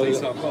look at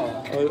Seaside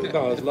Park. No,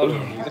 I was loving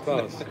him, he's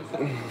class.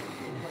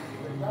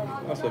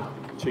 That's a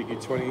cheeky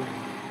 20.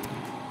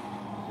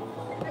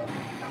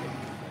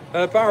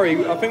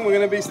 Barry, I think we're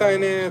going to be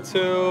staying here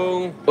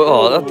till...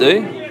 Oh, that'll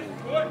do.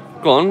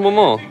 Go on, one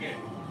more.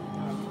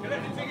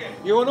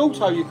 You're on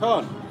auto, you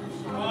can't.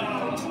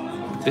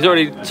 He's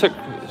already took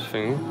his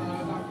thing.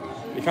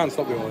 You can't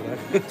stop the order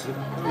though.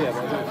 Yeah,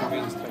 but I don't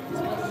think he's taking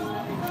it.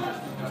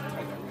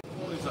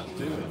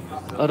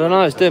 I don't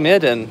know, it's doing me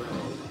head in.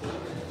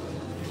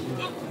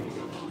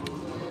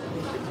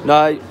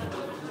 No,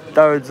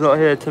 Darren's not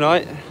here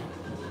tonight.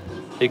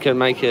 He couldn't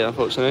make it,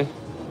 unfortunately.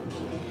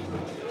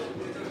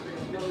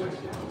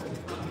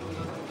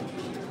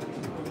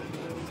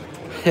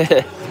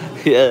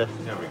 Yeah.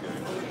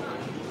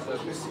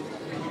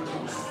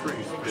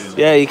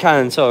 Yeah, you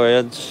can, sorry,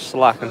 I'm just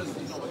slacking.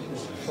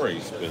 Free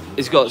spin.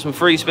 He's got some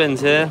free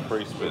spins here.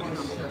 Free spins.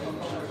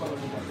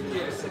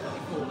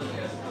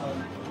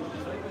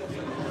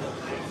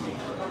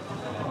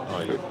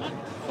 Oh, you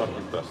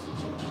fucking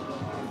bastards.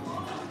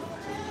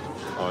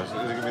 Oh, is it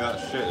gonna give me that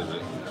shit, is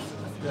it?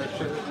 Yeah,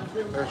 shit.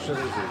 There shit is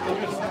it?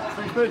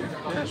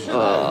 Yeah, shit.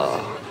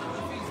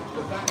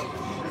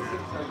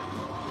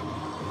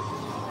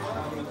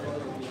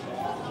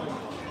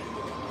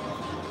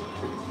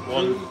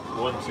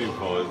 One, 2,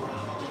 5.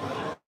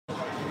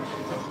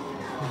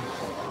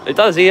 It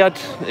does, he had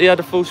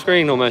a full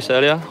screen almost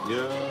earlier.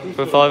 Yeah.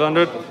 For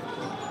 500.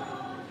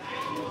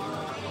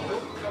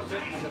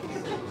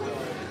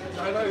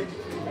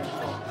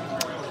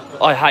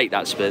 I hate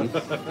that spin.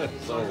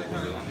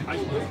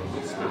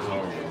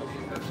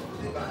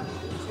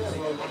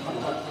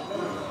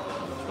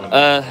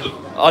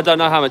 I don't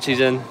know how much he's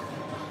in.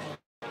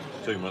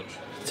 Too much.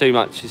 Too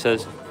much, he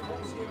says.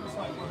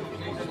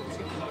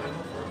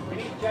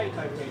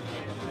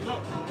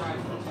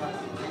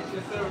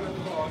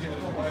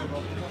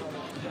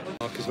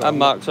 And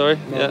Mark, sorry.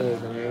 Yeah.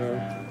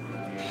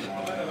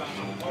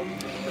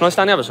 Can I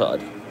stand the other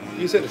side?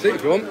 You sit in the seat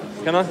if you want.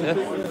 Can I? Yeah.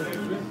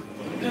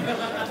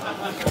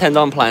 Pretend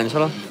I'm playing,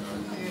 shall I?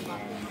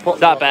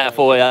 That better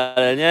for you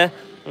then, yeah?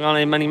 I'm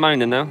only many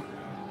moaning now.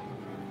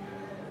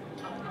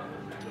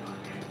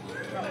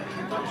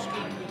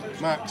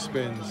 Max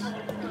spins.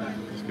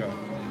 Let's go.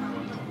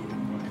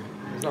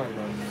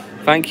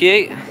 Thank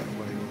you.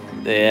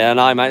 Yeah,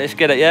 no, mate. Let's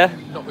get it, yeah?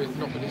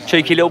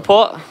 Cheeky little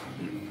pot.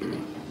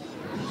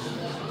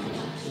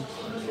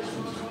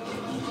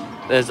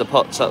 There's the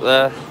pots up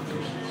there.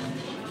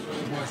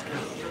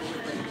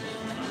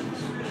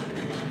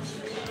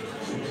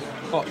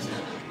 Pots.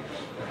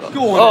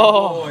 Go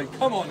on, boy.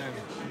 Come on, then.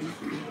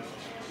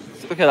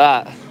 Look at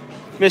that.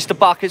 Mr.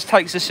 Buckets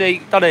takes a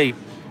seat, doesn't he?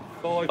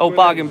 Old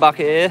bargain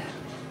bucket here.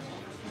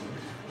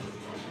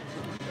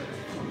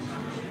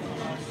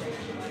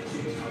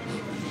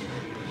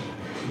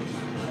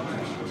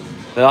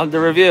 They're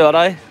under review, are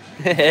they?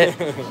 Yeah.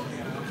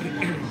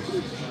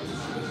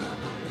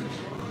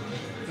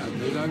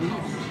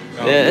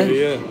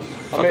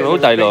 Fucking all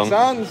day long.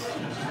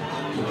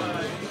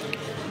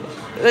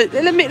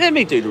 Let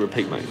me do the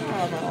repeat, mate.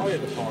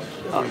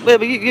 Yeah,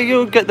 but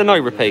you'll get the no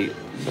repeat,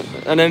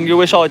 and then you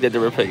wish I did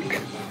the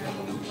repeat.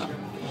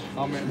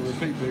 I'll make the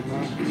repeat, big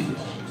man.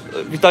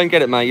 If you don't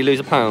get it, mate, you lose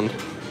 £1.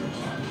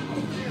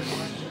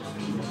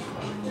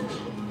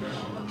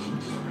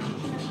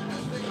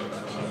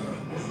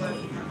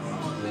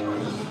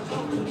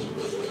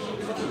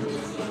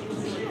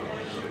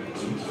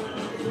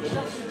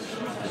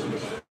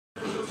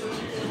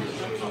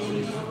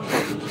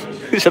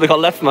 You should have got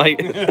left, mate.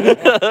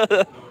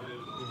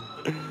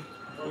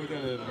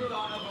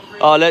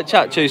 Oh, let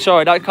chat to you.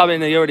 Sorry, don't come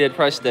in there. You already had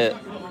pressed it.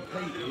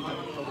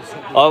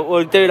 Oh,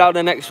 we'll do that on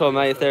the next one,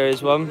 mate, if there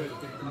is one.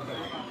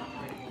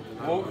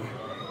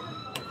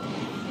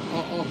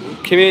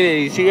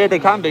 Communities, yeah, they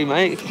can be,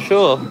 mate.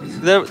 Sure.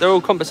 They're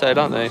all compensated,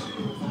 aren't they?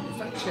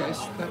 That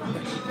chess, that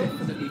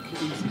definitely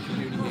easy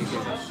community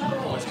again.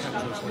 Vice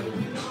capture as well.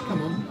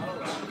 Come on.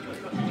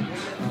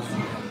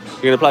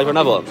 You're going to play for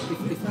another one?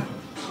 If that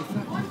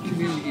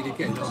community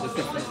again, I'll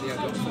definitely add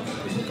up for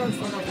that. If we go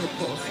for another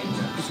cross,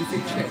 because if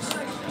it's chess,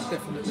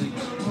 definitely,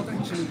 I've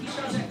actually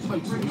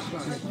hopefully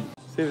played.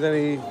 See if there's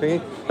any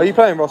thingy. Are you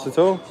playing Ross at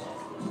all?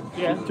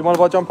 Yeah. Do you mind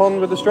if I jump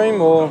on with the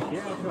stream or?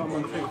 Yeah, I'll put on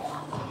one too.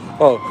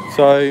 Oh,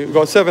 so we've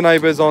got 7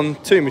 neighbours on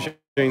 2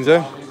 machines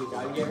there.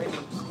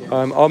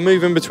 I'll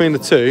move in between the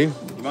 2.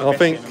 I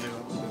think.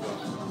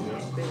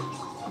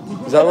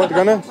 Is that right,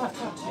 Gunner?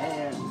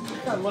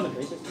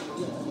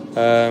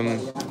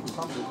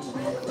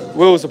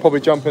 Wills will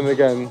probably jump in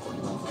again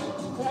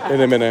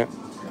in a minute.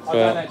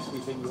 But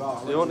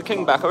You want the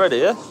king back already,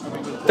 yeah?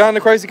 Dan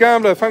the Crazy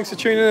Gambler, thanks for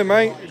tuning in,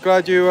 mate.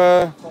 Glad you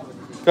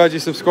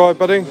subscribed,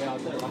 buddy.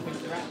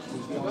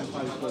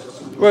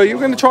 Well, you're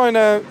going to try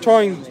and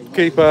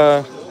keep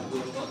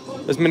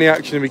as many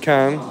action as we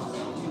can.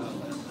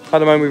 At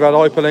the moment, we've had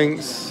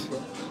hyperlinks,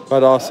 we've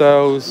had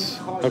ourselves.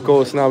 Of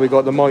course, now we've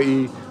got the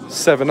mighty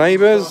 7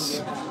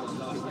 neighbours.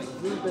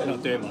 They're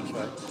not doing much,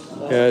 right?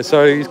 Yeah,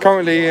 so he's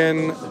currently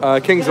in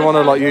Kings of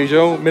Honor like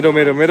usual,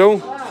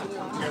 middle,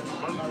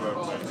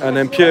 and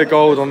then pure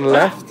gold on the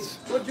left.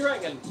 What do you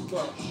reckon?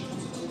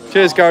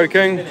 Cheers, Gary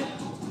King.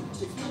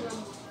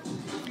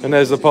 And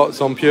there's the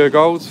pots on pure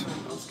gold.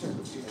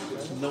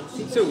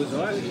 Silver's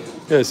right.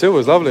 Yeah,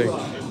 silver's lovely.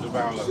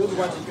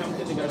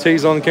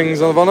 T's on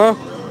Kings of Honor.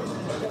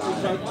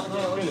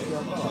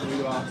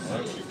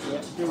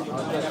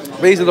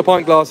 These are the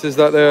pint glasses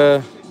that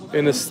they're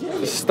in the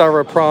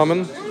Stara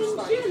Pramen.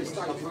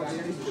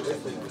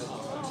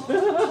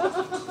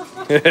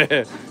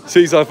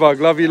 Seaside Fug,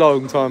 love you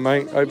long time,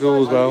 mate. Hope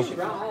all's well.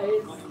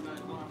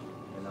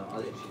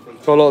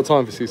 Got a lot of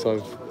time for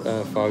Seaside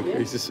Fug.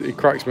 He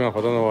cracks me up.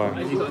 I don't know why.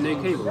 Have you got a new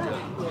keyboard?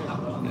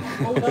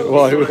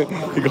 Why? You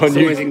got a It's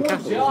new. always in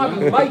capitals.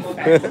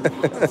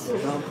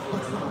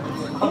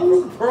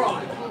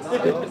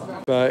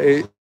 But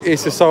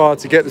it's just so hard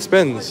to get the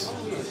spins.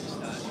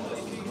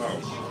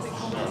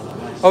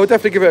 I would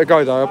definitely give it a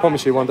go, though. I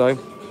promise you, one day. Oh,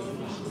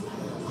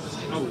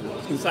 I was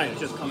going to say,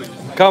 it's just coming.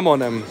 Come on,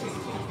 then.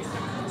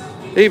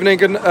 Evening,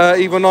 good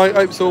even night.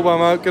 Hope it's all well,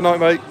 mate. Good night,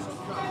 mate.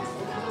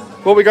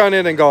 What are we going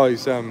in then,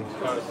 guys?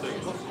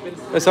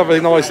 Let's have a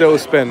nice little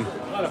spin.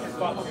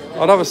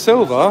 I'd have a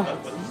silver.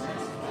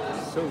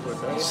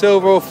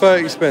 Silver or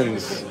 30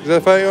 spins. Is there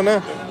 30 on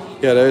there?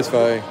 Yeah, there is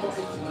 30.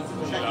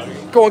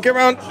 Go on, get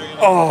round.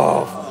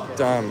 Oh,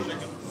 damn. It's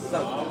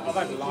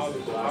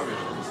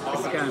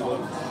a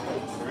gamble.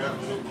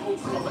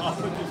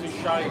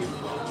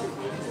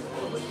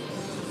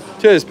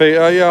 Cheers,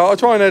 Peter. Yeah, I'll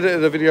try and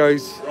edit the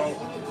videos.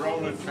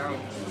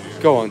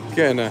 Go on,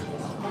 get in there.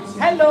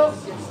 Hello.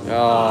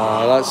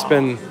 Ah, that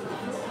spin.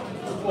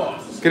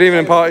 Good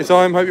evening, party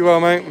time. Hope you're well,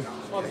 mate.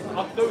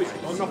 I'll do it.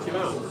 I'll knock him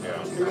out.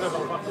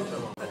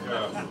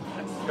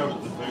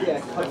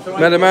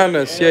 Meta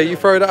Madness. Yeah, you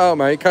throw that out,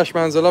 mate.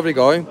 Cashman's a lovely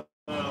guy.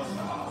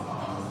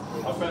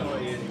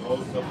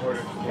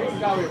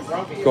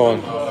 Go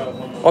on.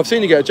 I've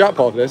seen you get a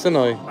jackpot of this,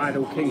 haven't I? I had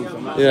all kings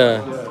on that.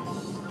 Yeah.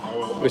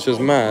 Which was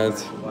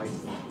mad.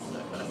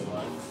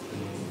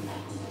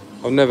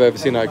 I've never ever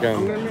seen that I'm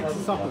game. going to mix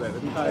this up a bit. We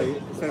can go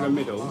instead of a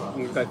middle. I'm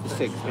going to go for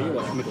 6, but you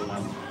watch middle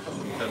one.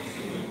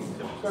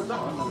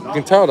 You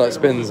can tell that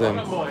spins in.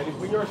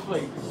 When you're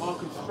asleep, I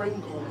can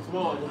sprinkle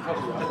tomato on top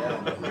of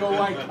you.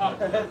 You'll wake up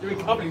doing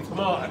covered in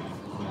tomato.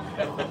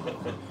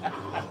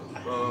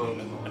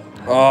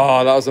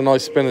 Oh, that was a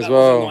nice spin as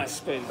well. Nice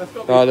spin.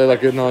 Oh, they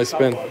like a nice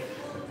spin.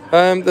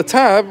 The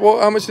tab,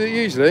 how much is it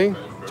usually? Do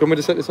you want me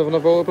to set this up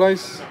another order,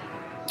 place? Do you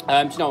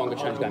know what? I'm going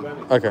to change game.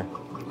 Okay.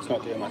 It's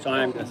not doing much.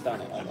 I am going to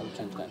stand it. I'm going to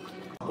change game.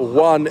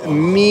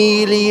 $1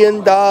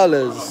 million.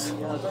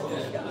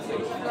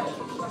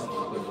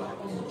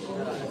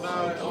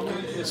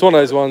 It's one of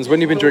those ones, when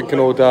you've been drinking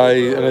all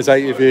day and there's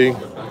 8 of you,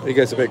 it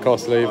gets a bit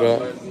costly,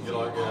 but...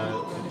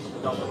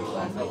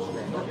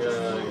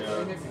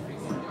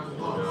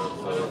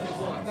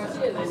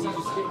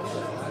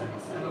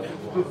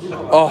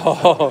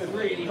 Oh,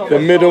 the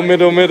middle.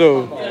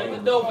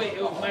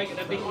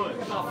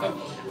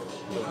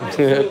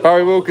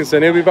 Barry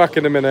Wilkinson, he'll be back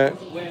in a minute.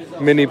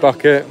 Mini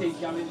bucket.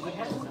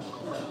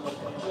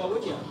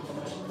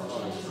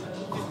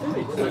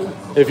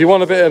 If you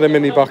want a bit of the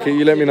mini bucket,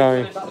 you let me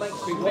know.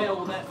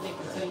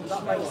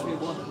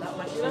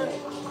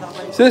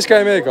 So this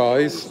game here,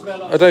 guys,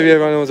 I don't know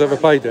if anyone's ever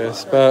played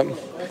this, but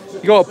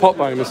you got a pot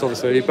bonus,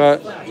 obviously,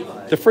 but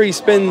the free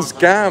spins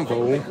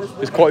gamble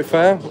is quite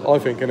fair, I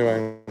think,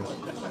 anyway.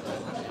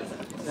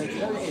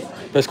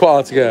 But it's quite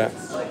hard to get.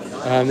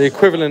 The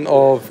equivalent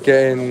of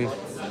getting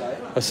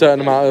a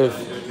certain amount of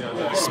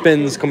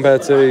spins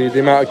compared to the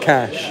amount of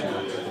cash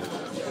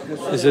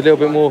is a little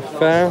bit more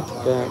fair,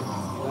 but...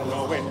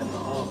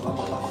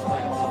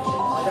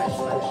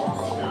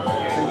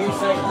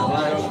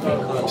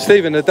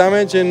 Stephen, the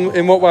damage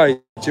in what way?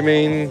 Do you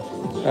mean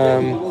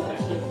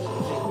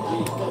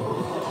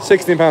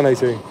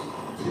 £16.80?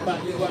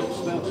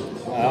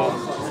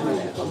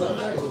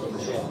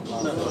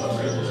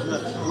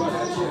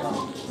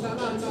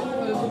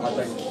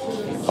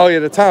 Oh yeah,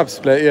 the tab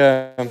split.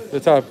 Yeah, the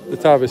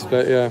tab is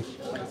split. Yeah,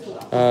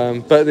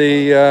 but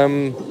the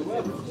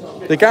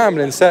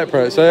gambling's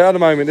separate. So at the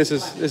moment, this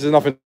is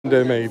nothing to do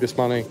with me. This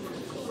money,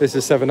 this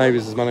is Seven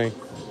Neighbours' money.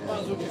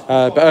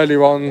 But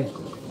earlier on,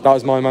 that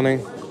was my money.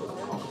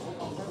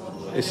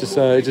 It's just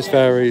it just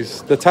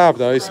varies. The tab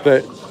though is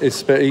split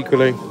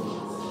equally.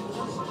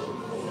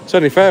 It's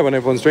only fair when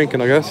everyone's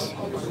drinking, I guess.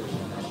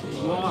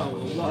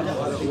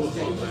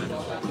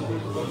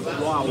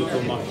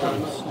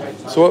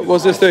 So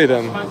what's this do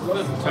then?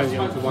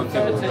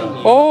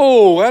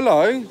 Oh,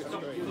 hello!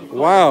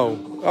 Wow,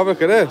 have a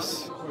look at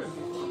this.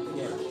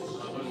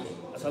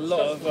 That's a lot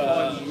of.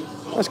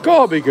 That's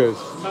gotta be good.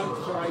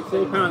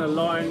 £4 a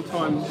line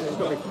times. It's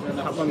got to be a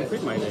couple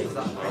 £100 maybe.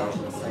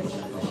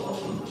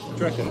 Do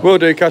you reckon? We'll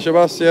do cash a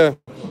bus, yeah.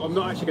 I'm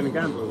not actually going to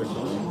gamble this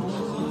one.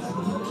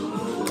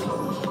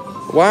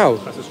 Wow.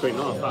 That's a screen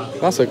half.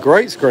 That's a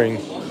great screen.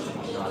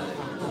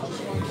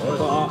 But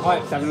I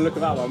like having a look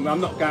at that one.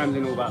 I'm not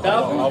gambling all that.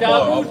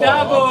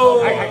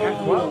 Double. Hey,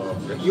 well,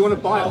 you want to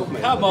buy it off me?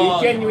 Come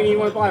on. You genuinely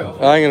want to buy it off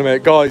me? Hang on a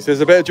minute, guys.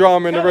 There's a bit of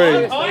drama in the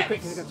room.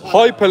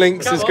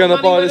 Hyperlinks is going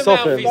to buy this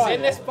off him.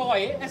 Let's buy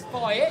it.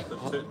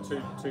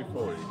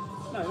 240.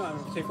 No,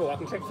 240. I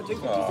can check for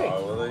 250.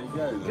 Oh, well, there you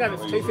go. You can have it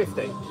for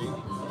 250.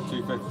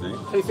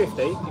 250.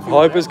 250.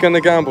 Hyper's going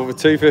to gamble for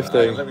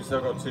 250. Let me see,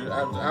 I've got two.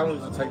 How long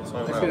does it take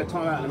time It's going to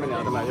time out in a minute,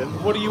 I'd imagine.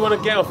 What do you want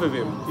to get off of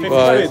him? 50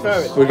 Right,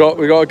 spins? we got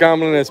a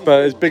gamble in this, but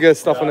there's bigger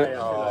stuff on it.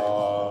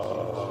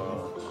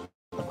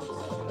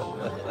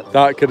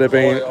 That could have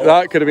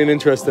been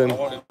interesting. I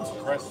wanted to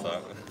press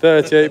that.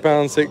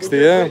 £38.60,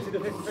 yeah.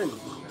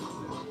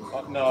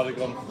 No, I'd have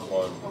gone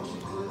for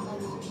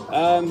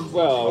 5.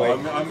 Well,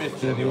 I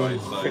missed it anyway,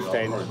 so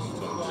 15. Sorry.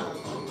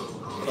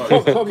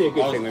 Probably a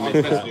good thing we I was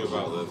missed. messing you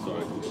about there,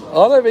 sorry. I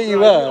don't think you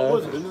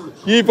were.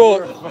 You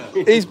bought.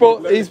 He's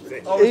bought.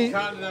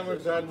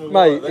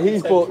 Mate,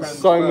 he's bought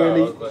so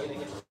many.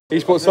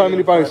 He's bought so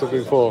many bonuses off me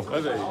before.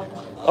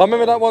 I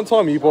remember that one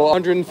time you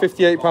bought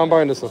 £158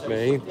 bonus off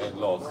me,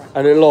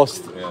 and it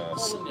lost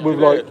with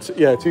like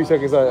 2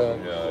 seconds later,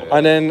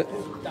 and then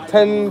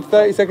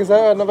 30 seconds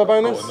later another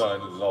bonus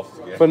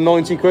for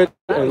 90 quid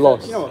and it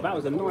lost. You know what? That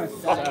was a nice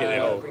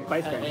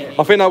base game here.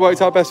 I think that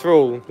worked out best for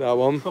all. That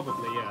one. Probably,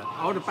 yeah.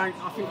 I think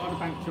I'd have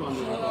banked 200.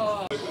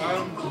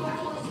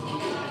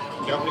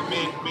 Yeah, I think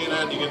me and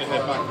Andy are going to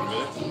head back in a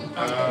minute.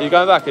 Are you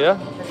going back, yeah?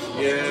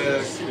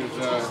 Yeah,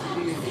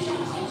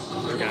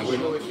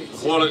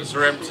 because wallets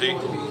are empty.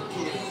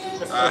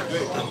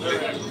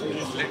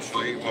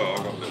 Literally, well,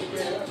 I've got a little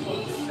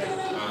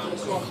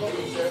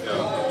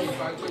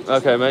bit.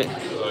 Okay, mate.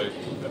 So,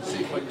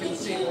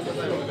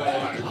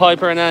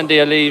 Hyper and Andy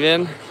are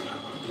leaving.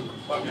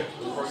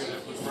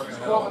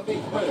 Quite a big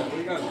hurdle.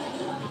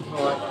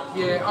 Right.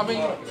 Yeah, I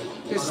mean,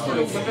 there's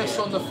still the mess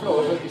on the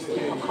floor, but I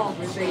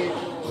can't see it.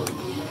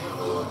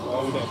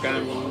 Hold up,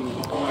 going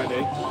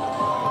already.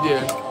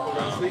 Yeah.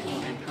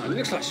 It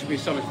looks like it should be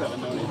something better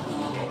than that.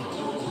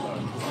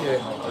 Yeah.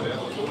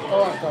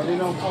 Alright,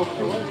 darling, I'll keep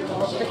you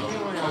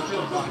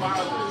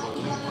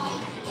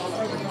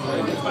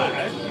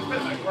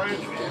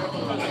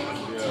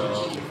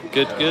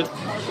Good, good.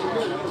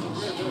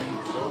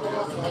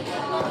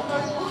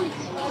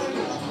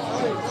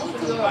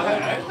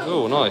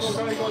 Oh, nice.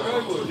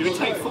 Do we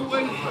take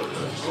 40?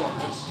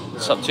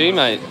 It's up to you,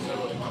 mate.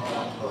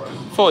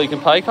 40 you can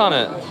pay, can't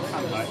it?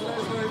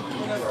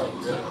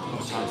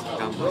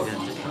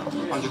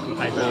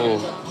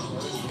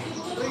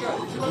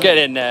 Oh. Get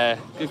in there.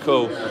 Good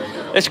call.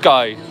 Let's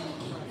go.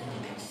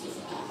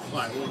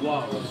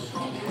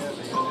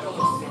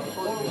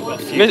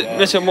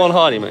 Missing one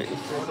hardy, mate.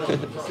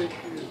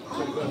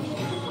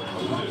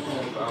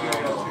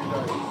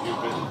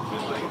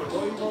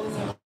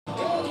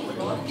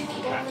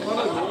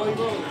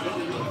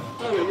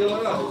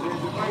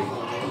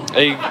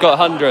 He got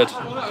 100.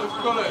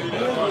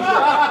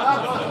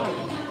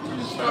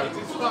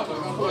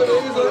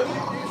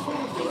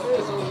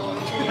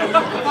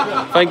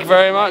 Thank you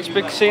very much,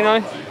 Big Casino.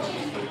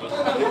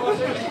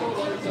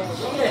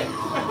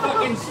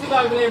 Fucking stood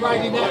over there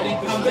writing out and he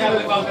comes out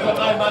with I've got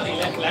no money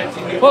left, lads.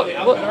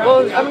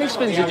 How many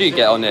spins did you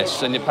get on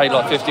this and you paid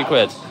like 50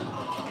 quid?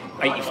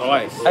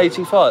 85.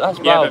 85, that's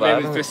Yeah, well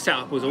but bad. the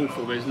setup was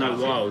awful. There's no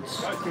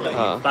wilds.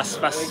 Oh. That's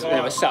the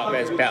setup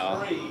there's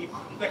better.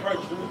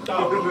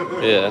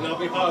 Yeah.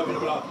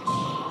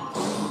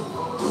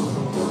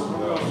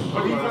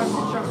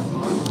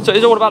 So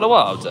it's all about the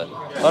wilds then?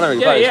 I don't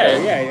really play this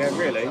game. Yeah,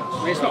 really.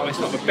 I mean, it's not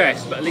the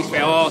best, but at least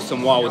there are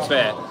some wilds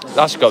there.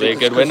 That's got to be a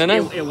good win, isn't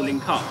it? It will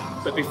link up.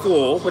 But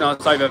before, when I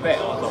was over there,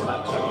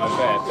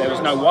 there was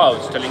no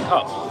wilds to link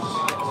up.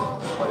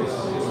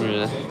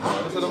 Yeah.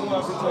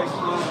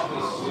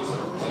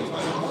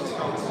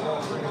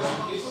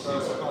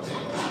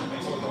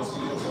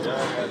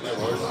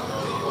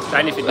 So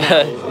anything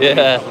now,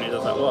 Yeah. when it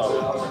does that well.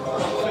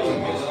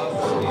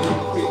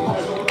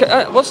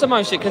 What's the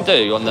most it can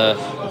do on the...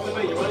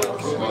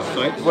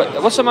 Sorry?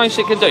 What's the most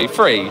it can do?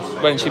 3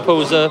 when she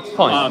pulls the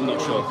point? I'm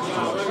not sure.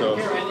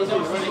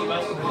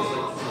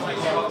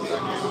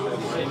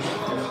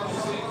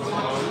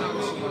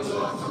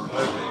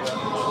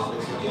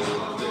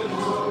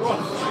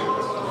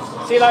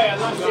 See you later.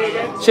 Nice to see you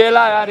again. See you later,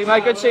 Addy,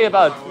 mate. Good to see you,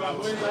 bud.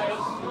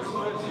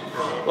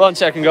 1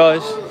 second,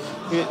 guys.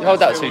 Hold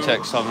that 2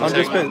 seconds, Simon. I'm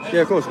just been,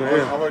 yeah, of course, mate.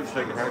 Yeah. I won't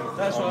shake your hand.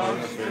 That's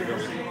right.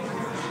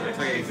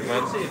 Take it easy,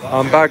 man.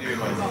 I'm back.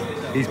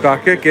 He's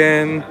back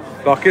again.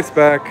 Bucket's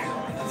back.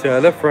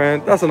 Tell a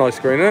friend. That's a nice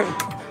screen, isn't it?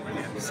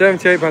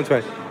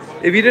 £78.20.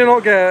 If you do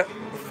not get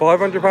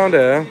 £500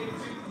 air,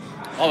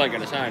 I wasn't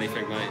going to say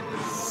anything, mate.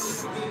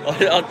 I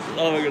wasn't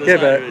going to yeah, say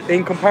but anything.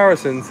 in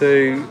comparison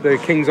to the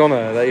King's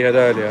Honour that you had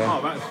earlier,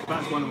 Oh,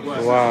 that's one of the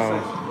worst. wow.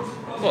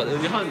 What, the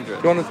 100? Do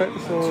you want to take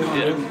this or?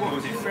 Yeah. What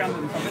was it, 300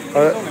 and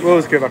something? We'll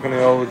just get back on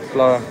the old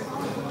blower.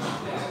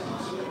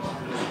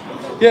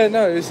 Yeah,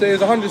 no, it was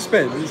 100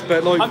 spins,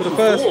 but like for the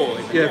first,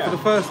 104, for the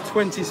first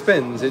 20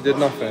 spins it did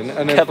nothing,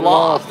 and then Kept for the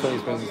last 20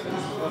 spins.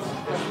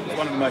 It's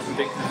one of the most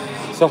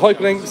ridiculous. So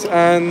Hyperlinks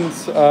and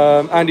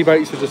Andy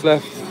Bates have just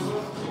left.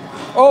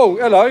 Oh,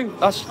 hello.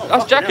 That's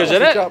Jackers,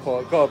 isn't it?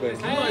 Jackpot, gotta be.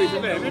 Hey, he's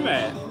a bit of him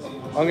there.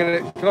 I'm gonna.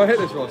 Can I hit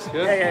this, Ross?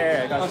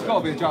 Yeah. That's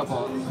gotta be a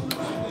jackpot.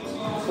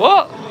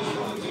 What?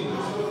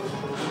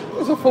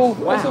 That's a full.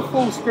 That's a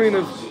full screen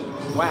of.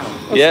 Wow.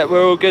 Yeah,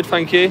 we're all good,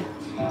 thank you.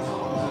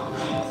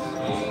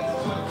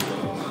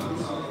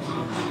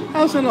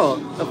 How's it not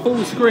a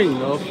full screen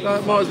of?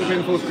 That might as well been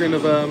a full screen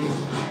of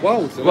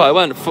Wilds. Well, it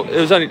weren't. It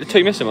was only the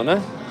 2 missing, wasn't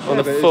there? On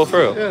the 4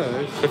 through.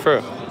 Yeah, Go through.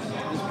 it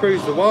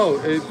proves the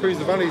wild. It proves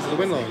the values of the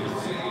win line.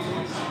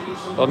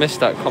 I missed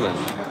that comment.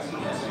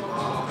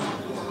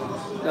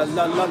 La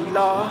la la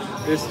la.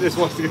 This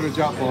wants to give a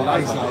jackpot.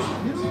 ASAP.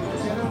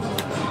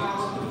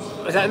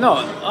 Is that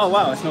not? Oh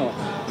wow, it's not.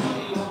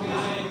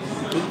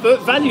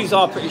 But values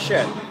are pretty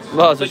shit.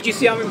 Well, But do you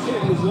see how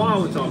important the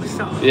wilds are? This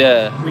stuff?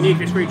 yeah. We need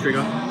this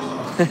re-trigger.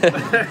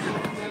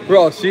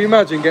 Ross, you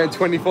imagine getting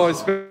 25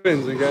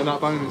 spins and getting that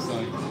bonus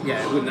though?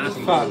 Yeah, it wouldn't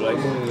happen. Fat, probably.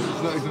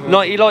 it's not even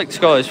 90 likes,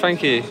 guys,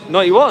 thank you.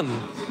 91.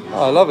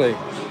 Oh, lovely.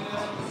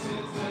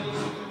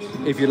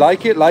 If you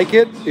like it, like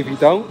it. If you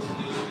don't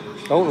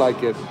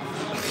like it.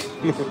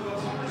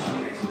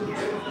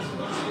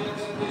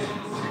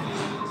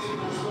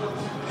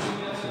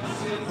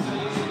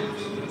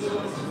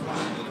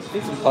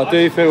 I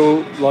do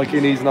feel like he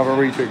needs another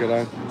re-trigger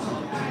though.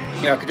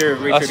 Yeah, I could do a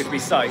re-trigger to be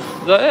safe.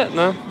 Is that it?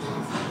 No?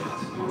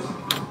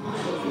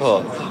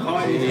 What?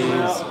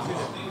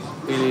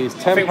 He needs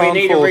 £10. I think we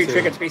need a 40.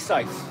 re-trigger to be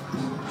safe.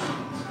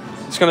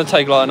 It's going to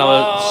take like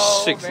another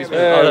Oh, 60 spins.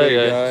 There Oh, we there you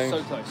go. go.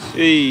 So close.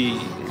 Eee.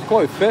 He's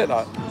quite fit,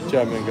 that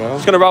German girl.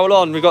 It's going to roll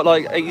on. We've got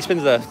like 80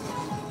 spins left.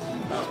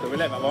 That's good.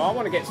 Well, I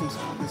want to get some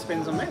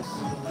spins on this.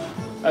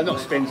 Not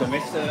spins on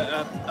this,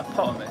 a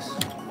pot on this.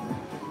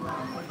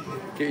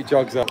 Get your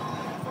jogs up.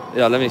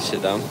 Yeah, let me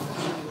sit down.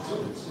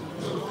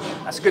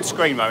 That's a good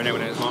screen though, isn't it,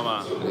 when it's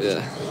like that?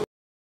 Yeah.